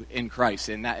for you in Christ.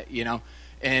 And that,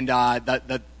 and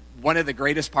the one of the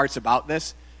greatest parts about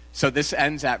this, so this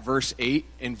ends at verse 8.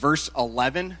 In verse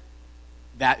 11,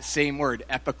 that same word,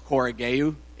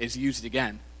 epichorageu, is used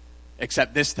again.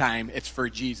 Except this time, it's for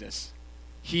Jesus.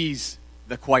 He's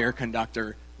the choir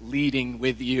conductor leading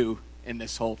with you in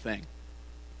this whole thing.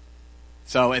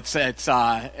 So it's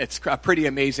a pretty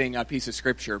amazing piece of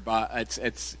scripture, but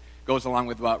it's goes along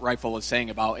with what Rifle was saying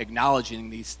about acknowledging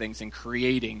these things and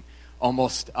creating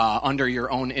almost under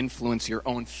your own influence, your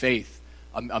own faith,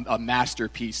 a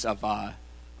masterpiece of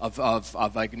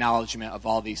acknowledgement of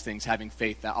all these things, having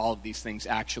faith that all of these things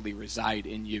actually reside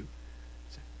in you.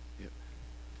 So, yeah.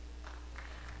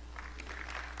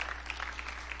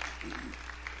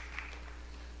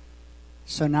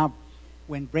 So now,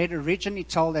 when Brett originally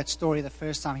told that story the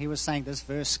first time, he was saying this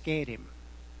verse scared him.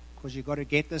 Because you've got to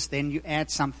get this, then you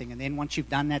add something. And then once you've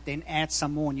done that, then add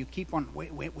some more. And you keep on,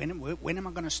 when am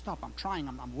I going to stop? I'm trying,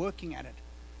 I'm working at it.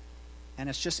 And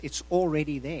it's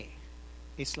already there.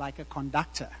 It's like a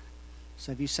conductor.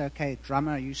 So if you say, okay,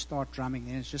 drummer, you start drumming,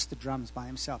 then it's just the drums by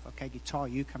himself. Okay, guitar,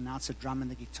 you come, now it's the drum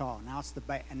and the guitar. Now it's the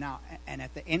bass. And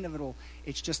at the end of it all,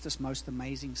 it's just this most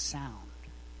amazing sound.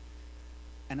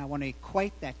 And I want to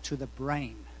equate that to the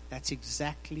brain. That's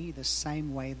exactly the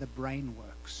same way the brain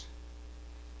works.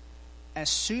 As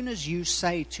soon as you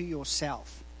say to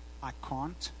yourself, I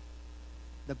can't,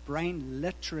 the brain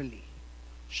literally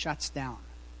shuts down.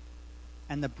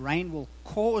 And the brain will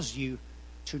cause you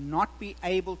to not be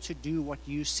able to do what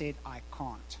you said, I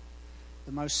can't.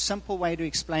 The most simple way to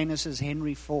explain this is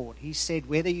Henry Ford. He said,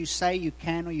 whether you say you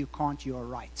can or you can't, you are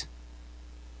right.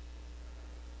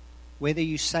 Whether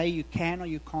you say you can or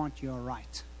you can't, you're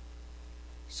right.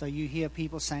 So you hear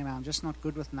people saying, I'm just not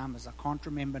good with numbers. I can't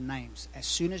remember names. As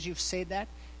soon as you've said that,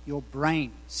 your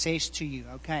brain says to you,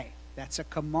 okay, that's a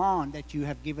command that you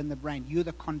have given the brain. You're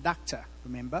the conductor,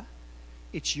 remember?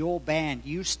 It's your band.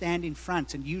 You stand in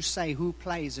front and you say who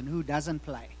plays and who doesn't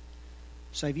play.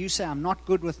 So if you say, I'm not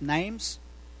good with names,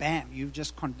 bam, you've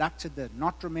just conducted the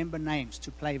not remember names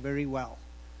to play very well.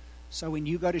 So when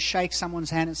you go to shake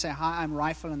someone's hand and say, hi, I'm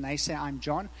Rifle, and they say, I'm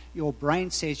John, your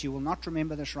brain says you will not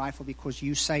remember this, Rifle, because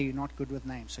you say you're not good with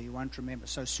names, so you won't remember.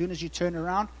 So as soon as you turn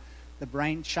around, the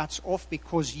brain shuts off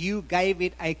because you gave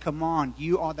it a command.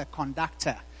 You are the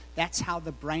conductor. That's how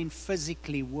the brain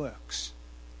physically works.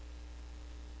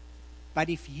 But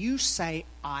if you say,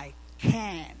 I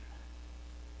can,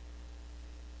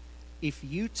 if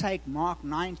you take Mark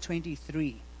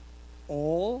 9:23,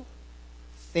 all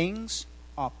things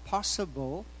are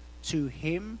possible to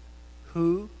him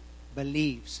who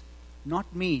believes.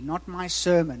 Not me, not my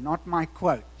sermon, not my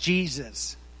quote.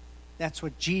 Jesus. That's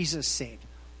what Jesus said.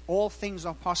 All things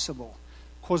are possible.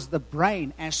 Because the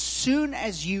brain, as soon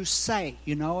as you say,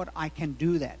 you know what, I can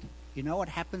do that. You know what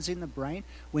happens in the brain?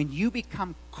 When you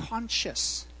become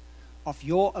conscious of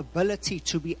your ability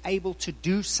to be able to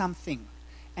do something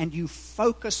and you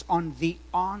focus on the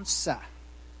answer,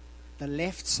 the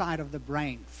left side of the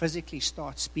brain physically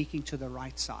starts speaking to the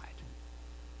right side.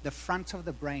 The front of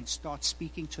the brain starts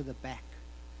speaking to the back.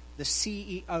 The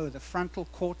CEO, the frontal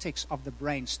cortex of the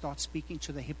brain, starts speaking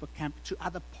to the hippocampus, to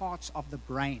other parts of the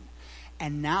brain.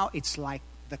 And now it's like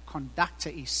the conductor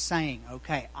is saying,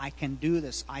 okay, I can do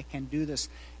this, I can do this.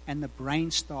 And the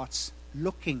brain starts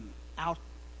looking out.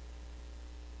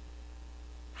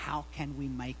 How can we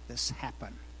make this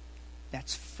happen?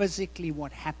 That's physically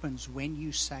what happens when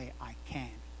you say, I can.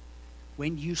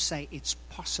 When you say it's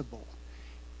possible.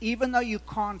 Even though you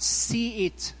can't see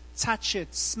it, touch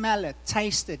it, smell it,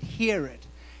 taste it, hear it,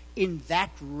 in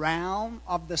that realm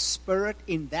of the Spirit,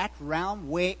 in that realm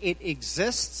where it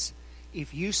exists,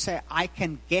 if you say, I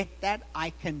can get that, I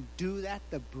can do that,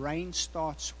 the brain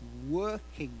starts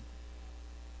working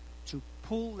to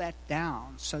pull that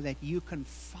down so that you can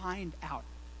find out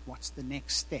what's the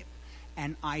next step.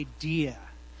 An idea,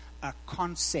 a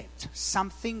concept,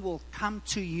 something will come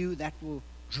to you that will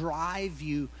drive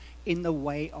you in the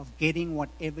way of getting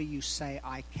whatever you say,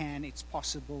 I can, it's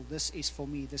possible, this is for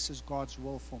me, this is God's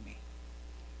will for me.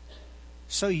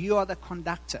 So you are the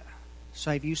conductor.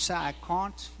 So if you say, I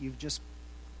can't, you've just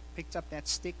picked up that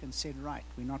stick and said, right,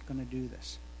 we're not going to do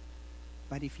this.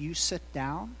 But if you sit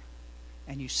down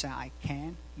and you say, I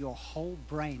can, your whole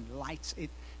brain lights it.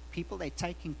 People, they're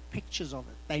taking pictures of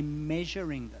it. They're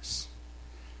measuring this.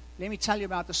 Let me tell you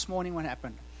about this morning what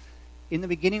happened. In the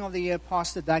beginning of the year,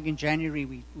 Pastor Doug, in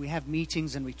January, we have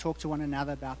meetings and we talk to one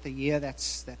another about the year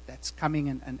that's coming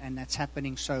and that's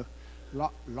happening. So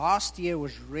last year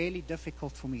was really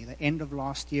difficult for me. The end of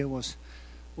last year was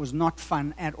not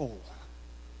fun at all.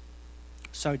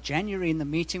 So January, in the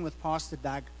meeting with Pastor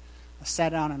Doug, I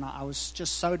sat down and I was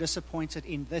just so disappointed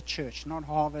in the church, not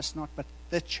Harvest, but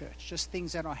the church, just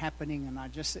things that are happening, and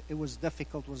it was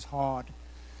difficult, it was hard.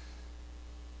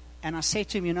 And I said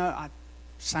to him,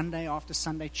 Sunday after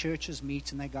Sunday, churches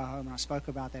meet and they go home, and I spoke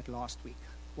about that last week.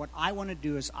 What I want to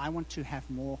do is I want to have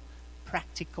more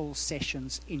practical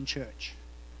sessions in church.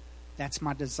 That's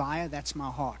my desire, that's my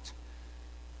heart.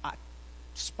 I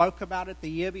spoke about it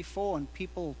the year before, and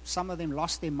people, some of them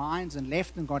lost their minds and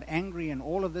left and got angry, and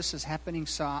all of this is happening,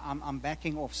 so I'm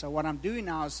backing off. So what I'm doing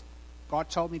now is God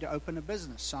told me to open a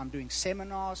business. So I'm doing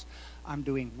seminars, I'm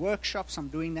doing workshops, I'm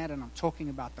doing that, and I'm talking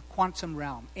about the quantum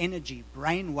realm, energy,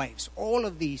 brain waves, all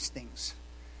of these things.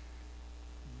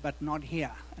 But not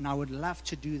here. And I would love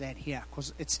to do that here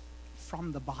because it's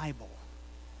from the Bible.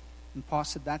 And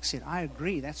Pastor Doug said, I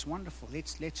agree, that's wonderful.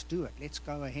 Let's do it. Let's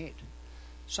go ahead.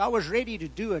 So I was ready to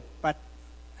do it, but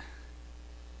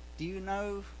do you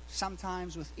know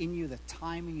sometimes within you the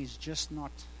timing is just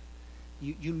not.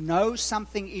 You know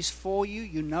something is for you,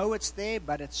 you know it's there,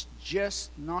 but it's just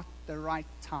not the right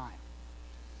time.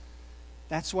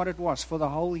 That's what it was for the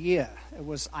whole year. It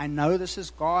was, I know this is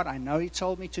God, I know He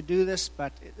told me to do this,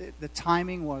 but the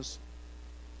timing was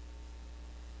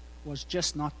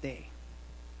just not there.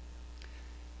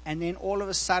 And then all of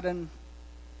a sudden,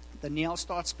 Danielle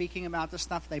starts speaking about this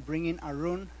stuff. They bring in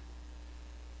Arun,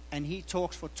 and he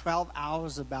talks for 12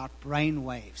 hours about brain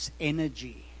waves,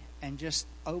 energy, and just,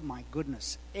 oh my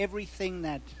goodness, everything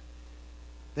that,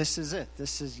 this is it.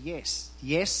 This is yes.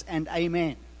 Yes and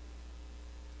amen.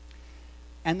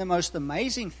 And the most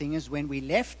amazing thing is when we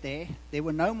left there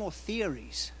were no more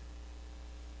theories.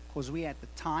 Because we had the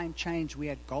time change, we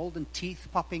had golden teeth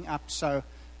popping up. So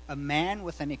a man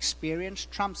with an experience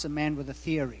trumps a man with a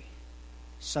theory.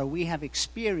 So we have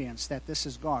experience that this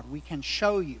is God. We can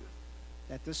show you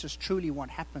that this is truly what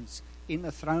happens in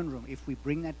the throne room if we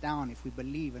bring that down, if we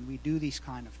believe and we do these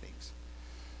kind of things.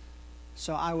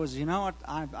 So I was, you know what,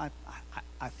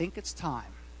 I think it's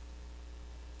time.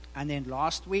 And then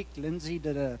last week, Lindsay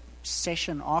did a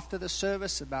session after the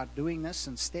service about doing this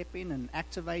and stepping and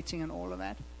activating and all of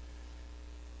that.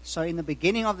 So in the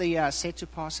beginning of the year, I said to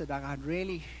Pastor Doug, I'd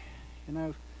really,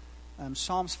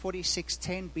 Psalms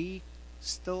 46:10, be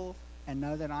still and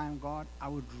know that I am God. I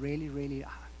would really,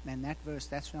 and that verse,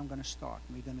 that's where I'm going to start.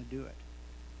 We're going to do it.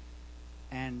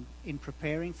 And in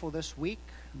preparing for this week,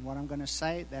 what I'm going to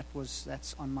say,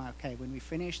 that's on my, okay, when we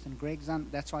finished and Greg's done,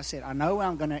 that's why I said, I know where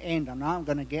I'm going to end. I don't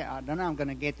know I'm going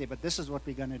to get there, but this is what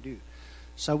we're going to do.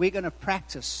 So we're going to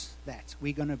practice that.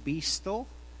 We're going to be still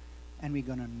and we're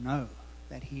going to know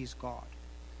that He is God.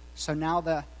 So now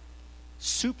the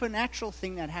supernatural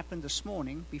thing that happened this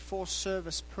morning, before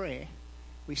service prayer,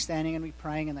 we're standing and we're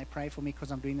praying and they pray for me because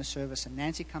I'm doing the service. And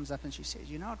Nancy comes up and she says,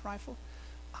 you know what, Rifle?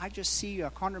 I just see you. I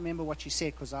can't remember what she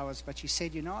said but she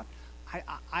said, you know what?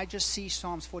 I just see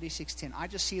Psalms 46:10. I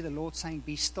just see the Lord saying,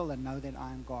 be still and know that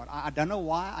I am God. I don't know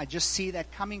why. I just see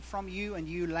that coming from you and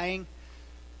you laying.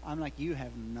 I'm like, you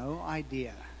have no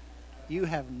idea. You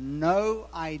have no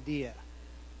idea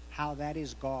how that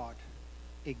is God.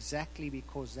 Exactly,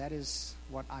 because that is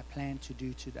what I plan to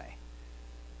do today.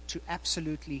 To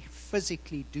absolutely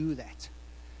physically do that.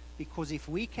 Because if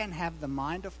we can have the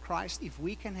mind of Christ, if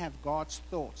we can have God's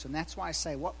thoughts, and that's why I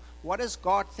say, what does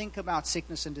God think about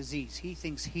sickness and disease? He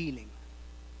thinks healing.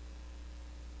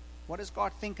 What does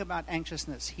God think about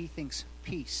anxiousness? He thinks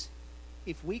peace.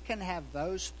 If we can have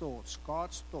those thoughts,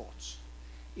 God's thoughts,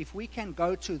 if we can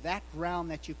go to that realm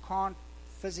that you can't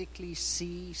physically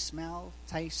see, smell,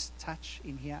 taste, touch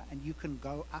in here, and you can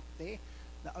go up there,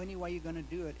 the only way you're going to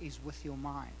do it is with your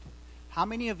mind. How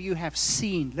many of you have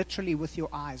seen, literally with your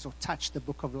eyes, or touched the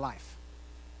book of life?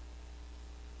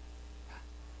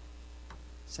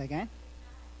 Say again?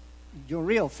 You're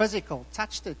real, physical,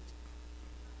 touched it.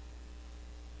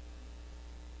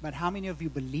 But how many of you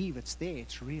believe it's there,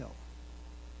 it's real?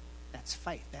 That's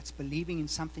faith. That's believing in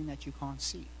something that you can't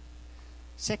see.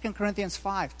 2 Corinthians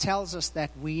 5 tells us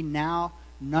that we now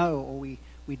know, or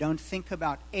we don't think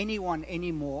about anyone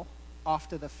anymore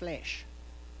after the flesh.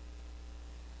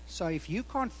 So if you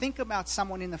can't think about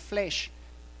someone in the flesh,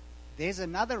 there's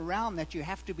another realm that you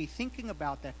have to be thinking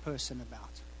about that person about.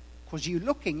 Because you're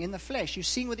looking in the flesh, you're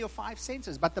seeing with your 5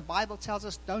 senses. But the Bible tells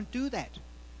us don't do that.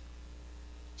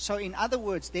 So in other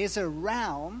words, there's a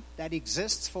realm that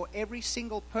exists for every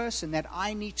single person that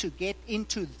I need to get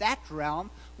into that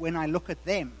realm when I look at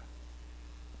them.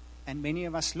 And many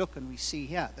of us look and we see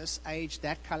here, this age,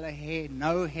 that color hair,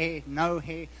 no hair,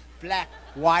 black,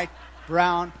 white,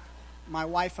 brown, my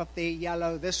wife up there,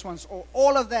 yellow, this one's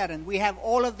all of that. And we have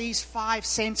all of these 5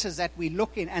 senses that we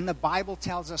look in, and the Bible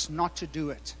tells us not to do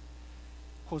it.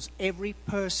 Because every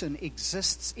person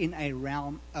exists in a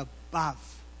realm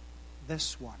above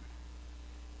this one.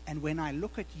 And when I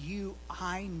look at you,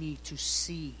 I need to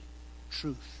see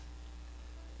truth.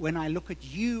 When I look at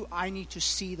you, I need to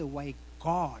see the way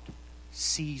God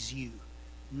sees you,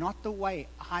 not the way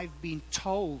I've been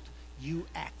told you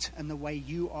act and the way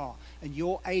you are. And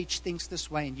your age thinks this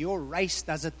way, and your race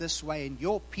does it this way, and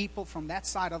your people from that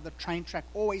side of the train track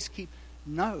always keep.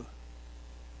 No.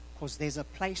 Because there's a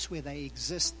place where they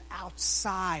exist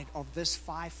outside of this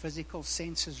 5 physical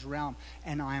senses realm,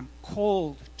 and I am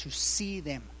called to see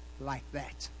them like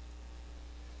that.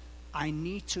 I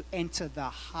need to enter the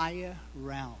higher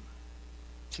realm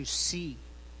to see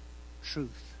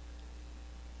truth.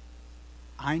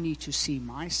 I need to see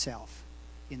myself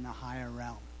in the higher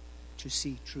realm to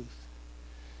see truth.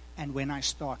 And when I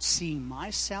start seeing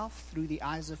myself through the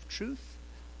eyes of truth,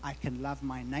 I can love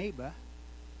my neighbor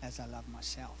as I love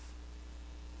myself.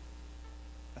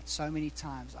 But so many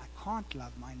times I can't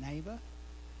love my neighbor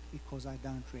because I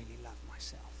don't really love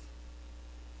myself.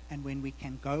 And when we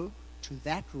can go to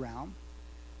that realm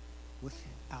with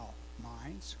our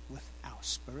minds, with our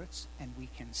spirits, and we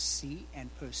can see and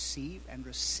perceive and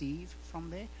receive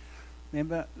from there.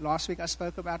 Remember last week I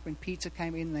spoke about when Peter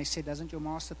came in and they said, doesn't your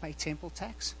master pay temple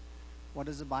tax? What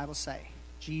does the Bible say?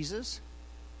 Jesus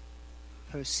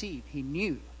perceived. He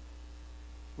knew.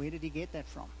 Where did he get that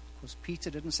from? Because Peter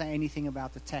didn't say anything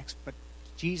about the tax, but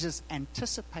Jesus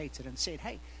anticipated and said,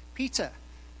 hey, Peter,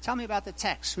 tell me about the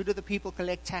tax. Who do the people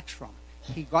collect tax from?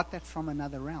 He got that from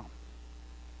another realm.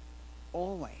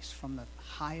 Always from the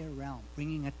higher realm,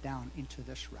 bringing it down into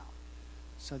this realm.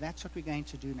 So that's what we're going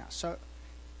to do now. So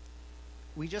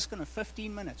we're just going to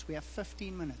 15 minutes. We have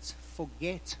 15 minutes.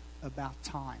 Forget about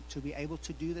time. To be able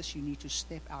to do this, you need to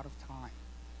step out of time.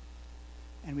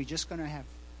 And we're just going to have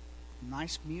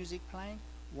nice music playing.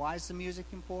 Why is the music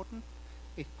important?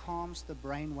 It calms the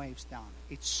brain waves down.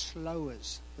 It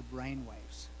slows the brain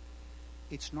waves.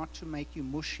 It's not to make you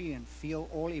mushy and feel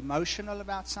all emotional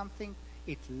about something.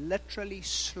 It literally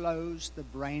slows the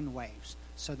brain waves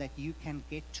so that you can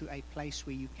get to a place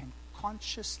where you can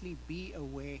consciously be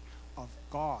aware of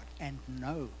God and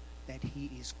know that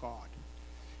He is God.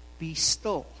 Be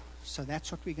still. So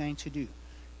that's what we're going to do.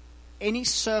 Any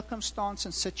circumstance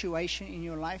and situation in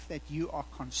your life that you are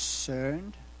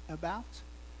concerned about,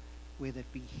 whether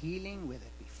it be healing, whether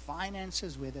it be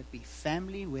finances, whether it be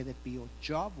family, whether it be your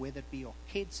job, whether it be your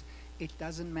kids, it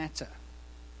doesn't matter.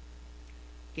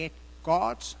 Get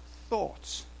God's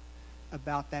thoughts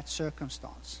about that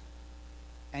circumstance.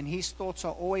 And His thoughts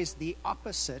are always the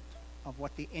opposite of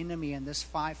what the enemy in this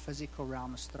 5 physical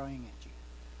realm is throwing at you.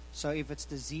 So if it's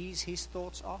disease, His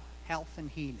thoughts are health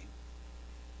and healing.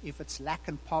 If it's lack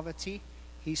and poverty,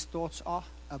 His thoughts are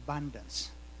abundance.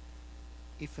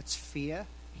 If it's fear,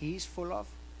 He's full of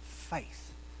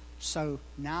faith. So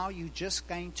now you're just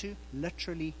going to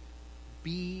literally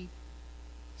be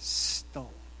still.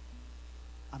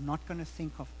 I'm not going to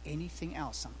think of anything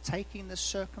else. I'm taking this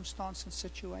circumstance and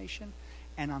situation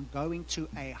and I'm going to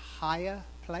a higher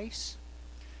place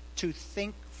to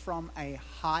think from a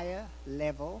higher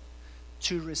level,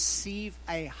 to receive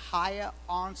a higher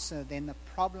answer than the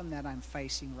problem that I'm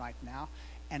facing right now.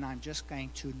 And I'm just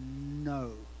going to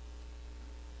know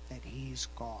that He's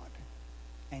God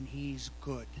and He's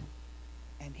good.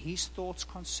 And His thoughts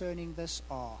concerning this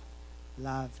are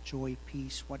love, joy,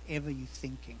 peace, whatever you're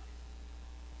thinking.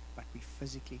 But we're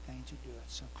physically going to do it.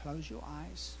 So close your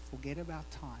eyes. Forget about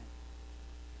time.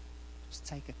 Just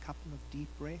take a couple of deep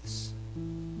breaths.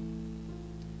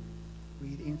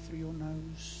 Breathe in through your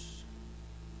nose.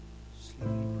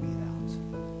 Slowly breathe out.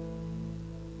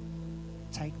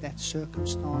 take that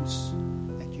circumstance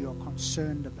that you are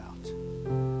concerned about,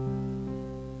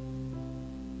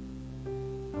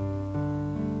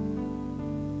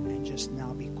 and just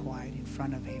now be quiet in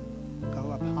front of Him.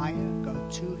 Go up higher, go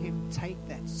to Him, take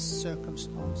that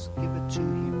circumstance, give it to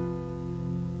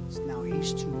Him. It's now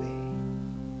His to bear.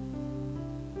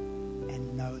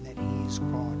 And know that He is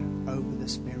God over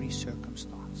this very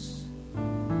circumstance.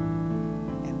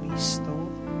 And be still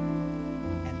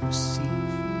and receive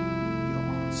your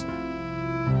answer.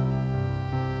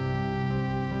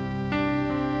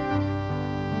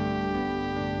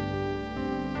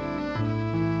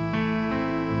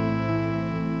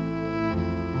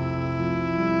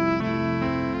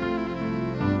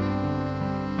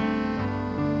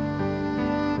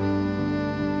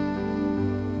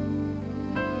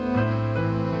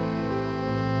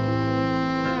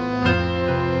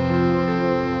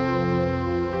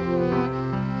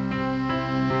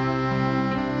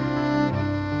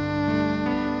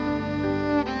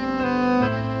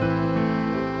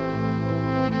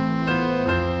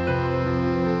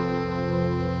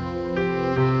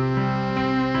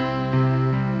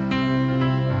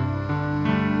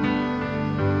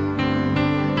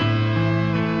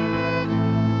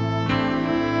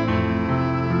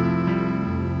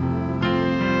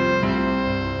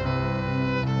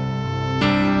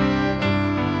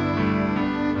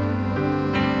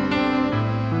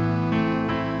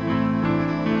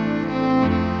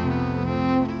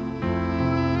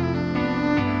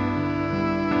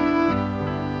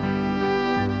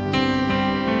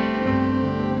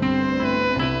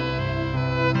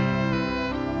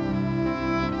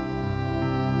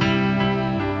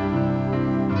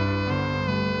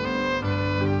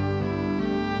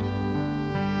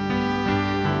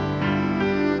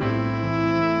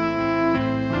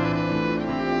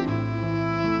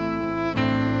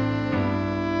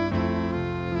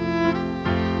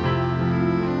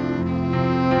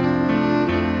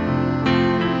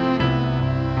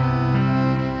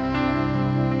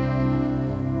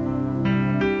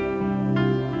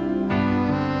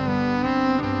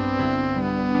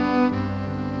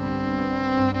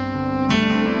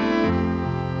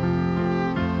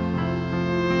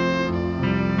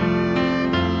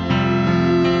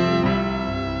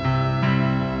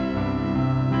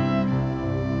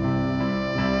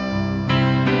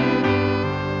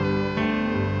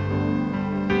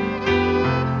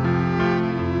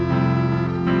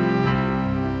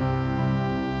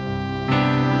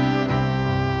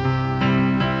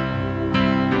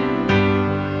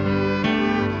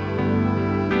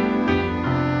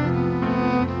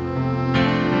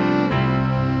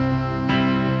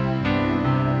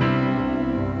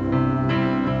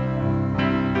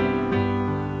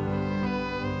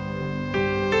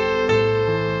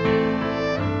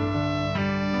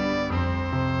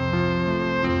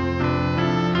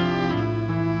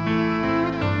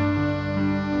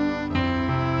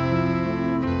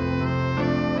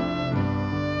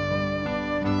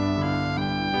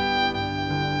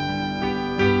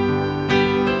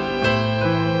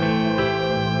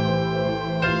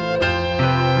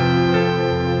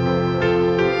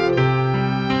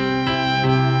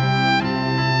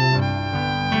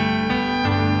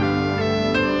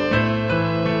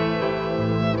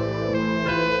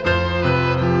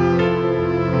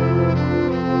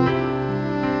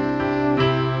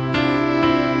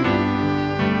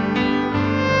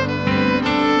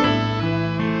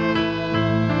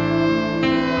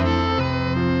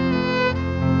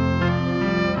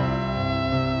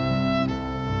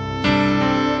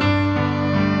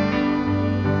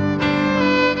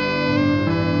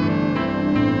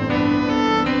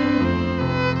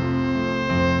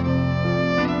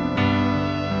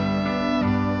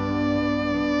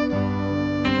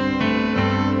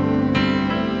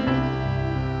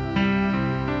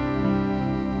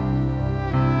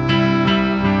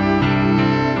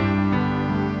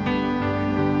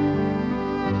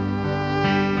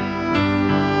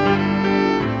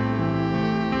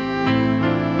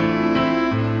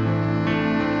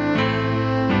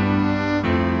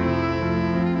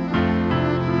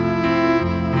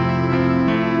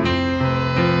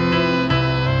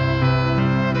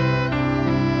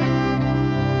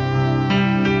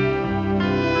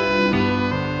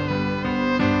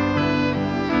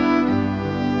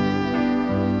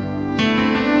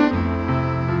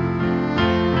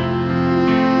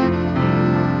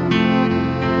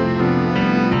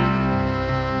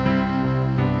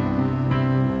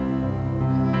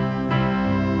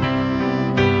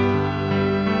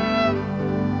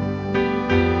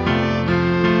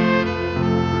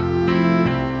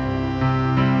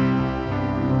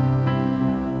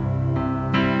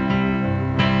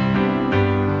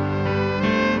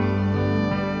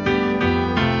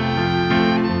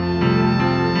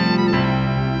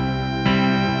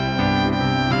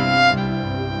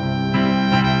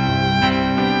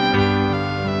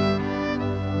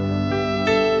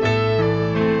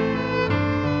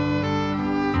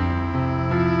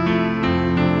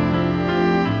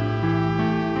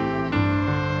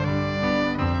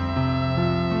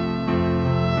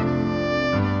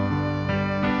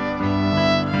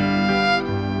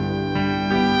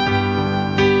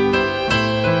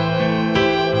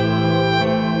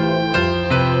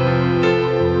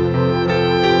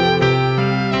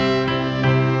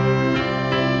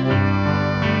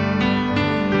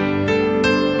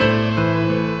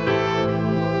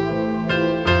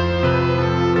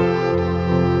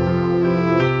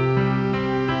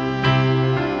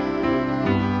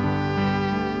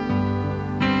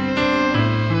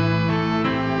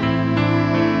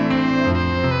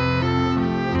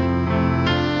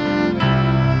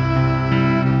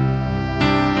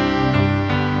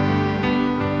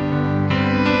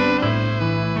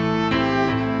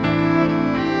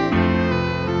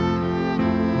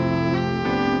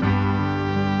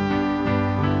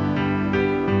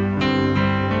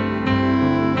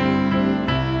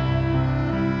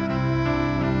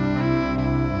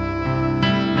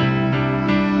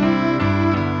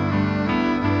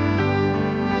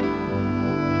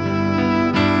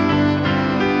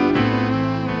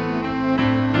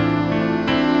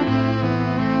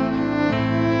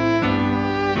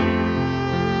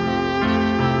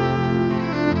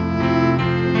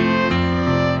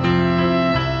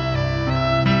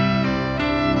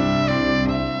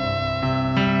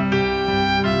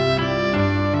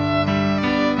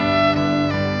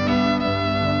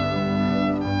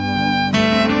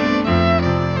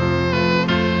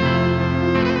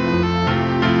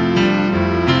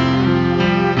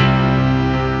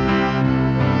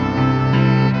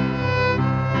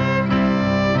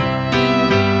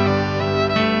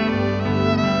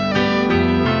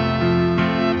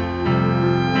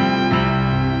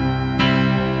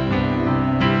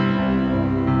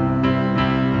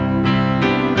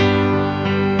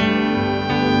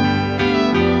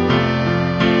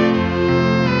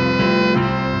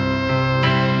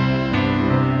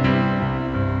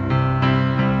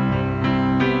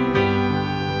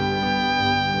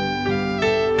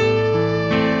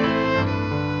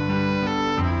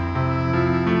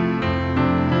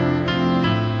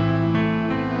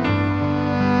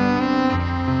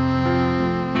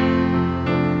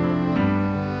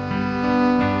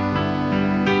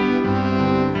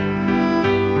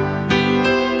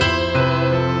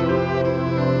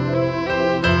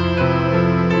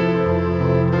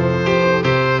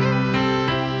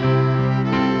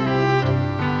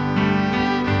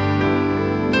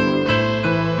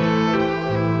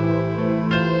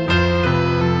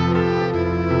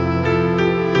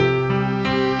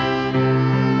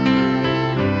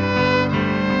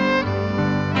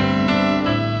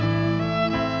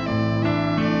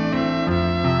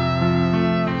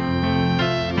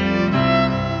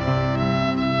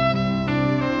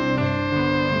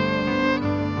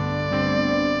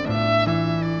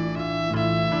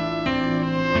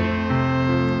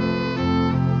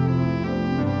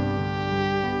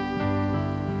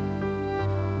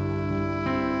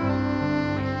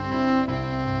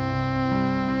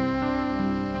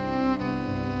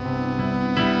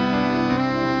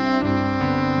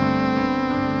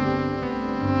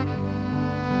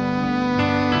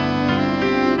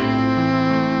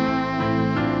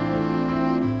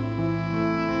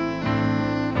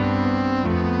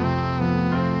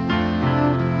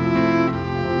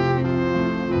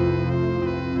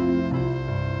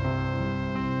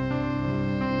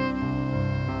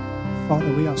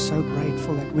 Father, we are so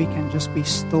grateful that we can just be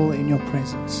still in your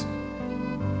presence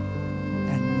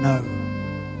and know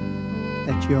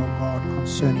that you are God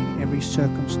concerning every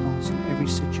circumstance and every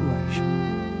situation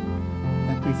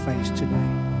that we face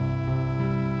today.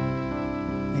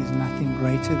 There's nothing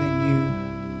greater than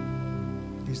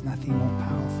you. There's nothing more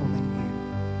powerful than you.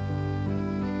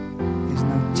 There's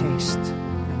no test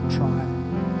and trial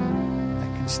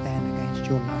that can stand against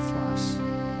your love for us.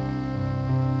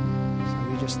 So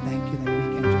we just thank you that we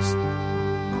can just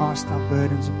cast our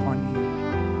burdens upon you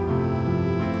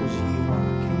because you are a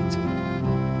caretaker.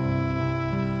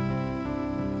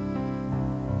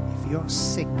 If you're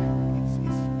sick, if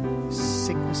there's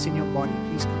sickness in your body,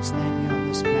 please come stand here on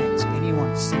this mat.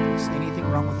 Anyone sickness, anything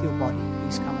wrong with your body,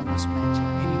 please come on this mat here.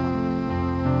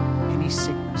 Anyone, any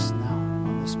sickness now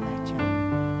on this mat here.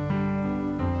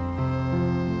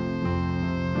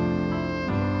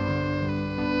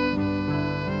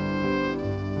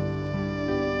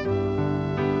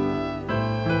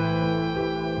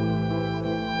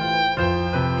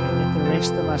 Okay, let the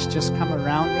rest of us just come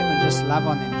around them and just love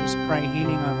on them. Just pray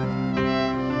healing over them.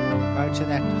 Go to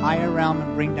that higher realm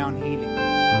and bring down healing.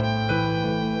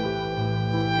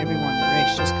 Everyone, the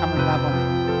rest, just come and love on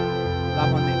them.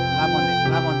 Love on them, love on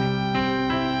them, love on them.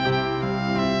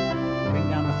 Bring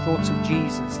down the thoughts of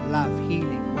Jesus, love,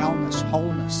 healing, wellness,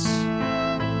 wholeness,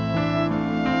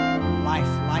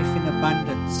 life in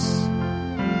abundance.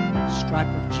 Stripe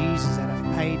of Jesus that have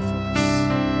paid for us.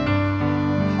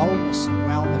 Wholeness and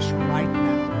wellness right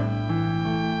now.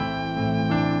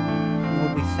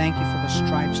 Lord, we thank you for the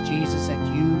stripes, Jesus, that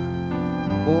you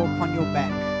bore upon your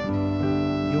back.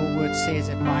 Your word says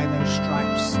that by those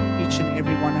stripes, each and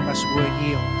every one of us were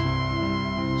healed.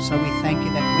 So we thank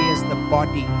you that we as the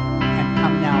body can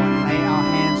come now and lay our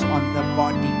hands on the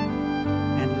body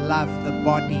and love the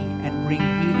body and bring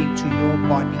healing to your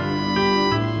body.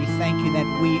 We thank you that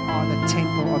we are the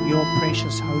temple of your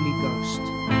precious Holy Ghost.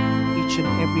 Each and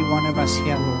every one of us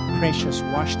here, Lord, precious,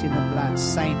 washed in the blood,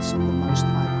 saints of the Most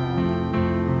High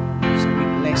God. So we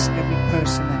bless every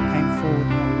person that came forward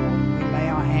here, Lord. We lay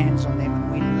our hands on them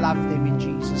and we love them in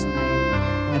Jesus' name.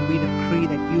 And we decree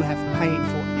that you have paid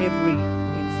for every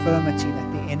infirmity that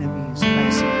the enemy is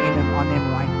placing in and on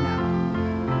them right now.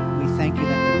 We thank you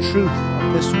that the truth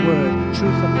of this word, the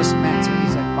truth of this matter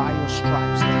is that by your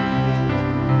stripes they are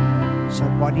healed. So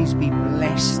bodies be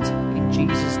blessed in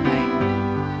Jesus' name.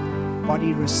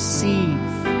 Body receive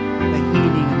the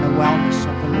healing and the wellness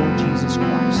of the Lord Jesus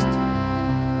Christ.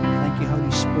 Thank you,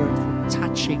 Holy Spirit, for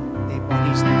touching their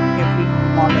bodies now. Every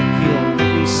molecule,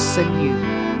 every sinew,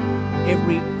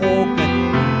 every organ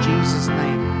in Jesus'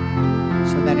 name,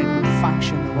 so that it will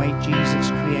function the way Jesus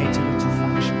created it to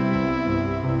function.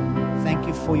 Thank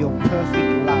you for your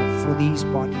perfect love for these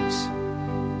bodies.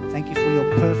 Thank you for your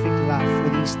perfect love for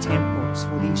these temples,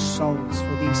 for these souls,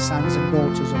 for these sons and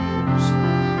daughters of yours.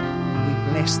 We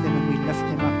bless them and we lift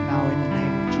them up now in the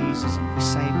name of Jesus. And we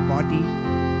say, body,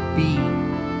 be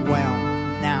well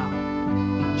now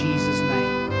in Jesus'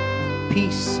 name.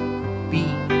 Peace be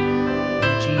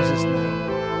in Jesus' name.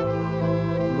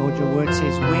 Lord, your word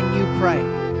says, when you pray,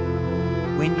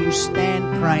 when you stand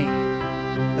praying,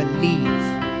 believe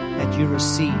that you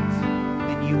receive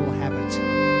and you will have it.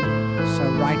 So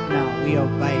right now we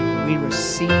obey. We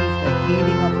receive the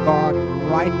healing of God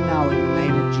right now in the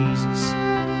name of Jesus.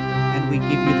 And we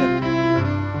give you the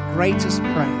greatest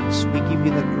praise. We give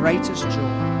you the greatest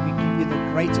joy. We give you the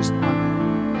greatest honor.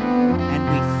 And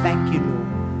we thank you, Lord.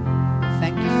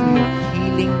 Thank you for your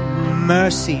healing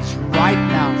mercies right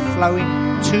now flowing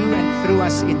to and through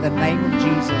us in the name of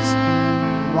Jesus.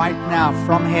 Right now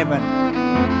from heaven.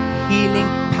 Healing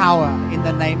power in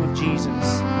the name of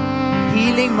Jesus.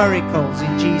 Healing miracles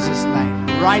in Jesus' name.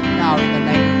 Right now in the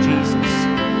name of Jesus.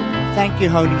 Thank you,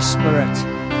 Holy Spirit.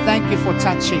 Thank you for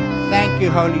touching. Thank you,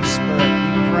 Holy Spirit.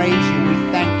 We praise you. We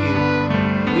thank you.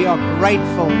 We are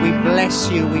grateful. We bless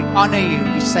you. We honor you.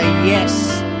 We say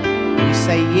yes. We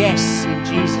say yes in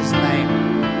Jesus' name.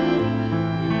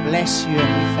 We bless you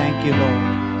and we thank you, Lord.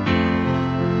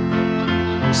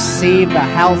 Receive the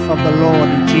health of the Lord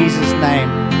in Jesus' name.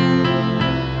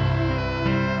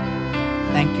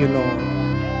 Thank you, Lord.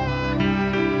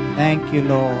 Thank you,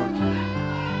 Lord.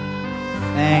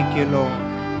 Thank you, Lord.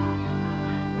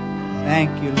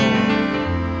 Thank you, Lord.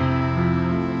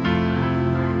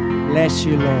 Bless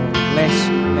you, Lord. Bless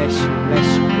you, bless you, bless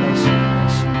you, bless you,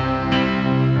 bless you.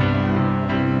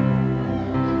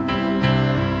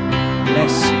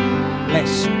 Bless you,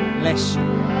 bless you, bless you.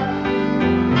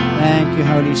 Thank you,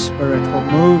 Holy Spirit, for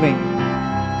moving,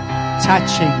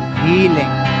 touching,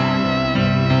 healing.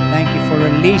 Thank you for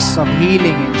release of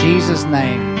healing in Jesus'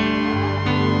 name.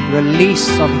 Release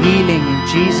of healing in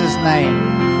Jesus' name.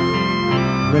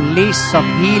 Release of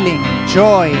healing,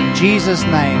 joy in Jesus'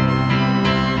 name.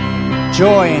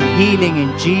 Joy and healing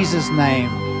in Jesus' name.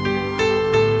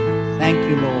 Thank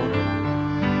you, Lord.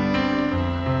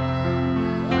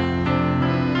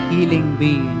 Healing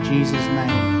be in Jesus'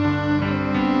 name.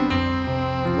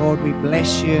 Lord, we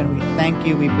bless you and we thank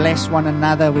you. We bless one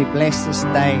another. We bless this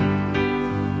day.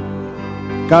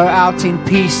 Go out in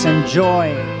peace and joy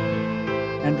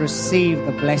and receive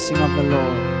the blessing of the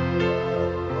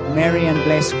Lord. Merry and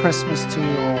blessed Christmas to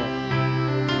you all.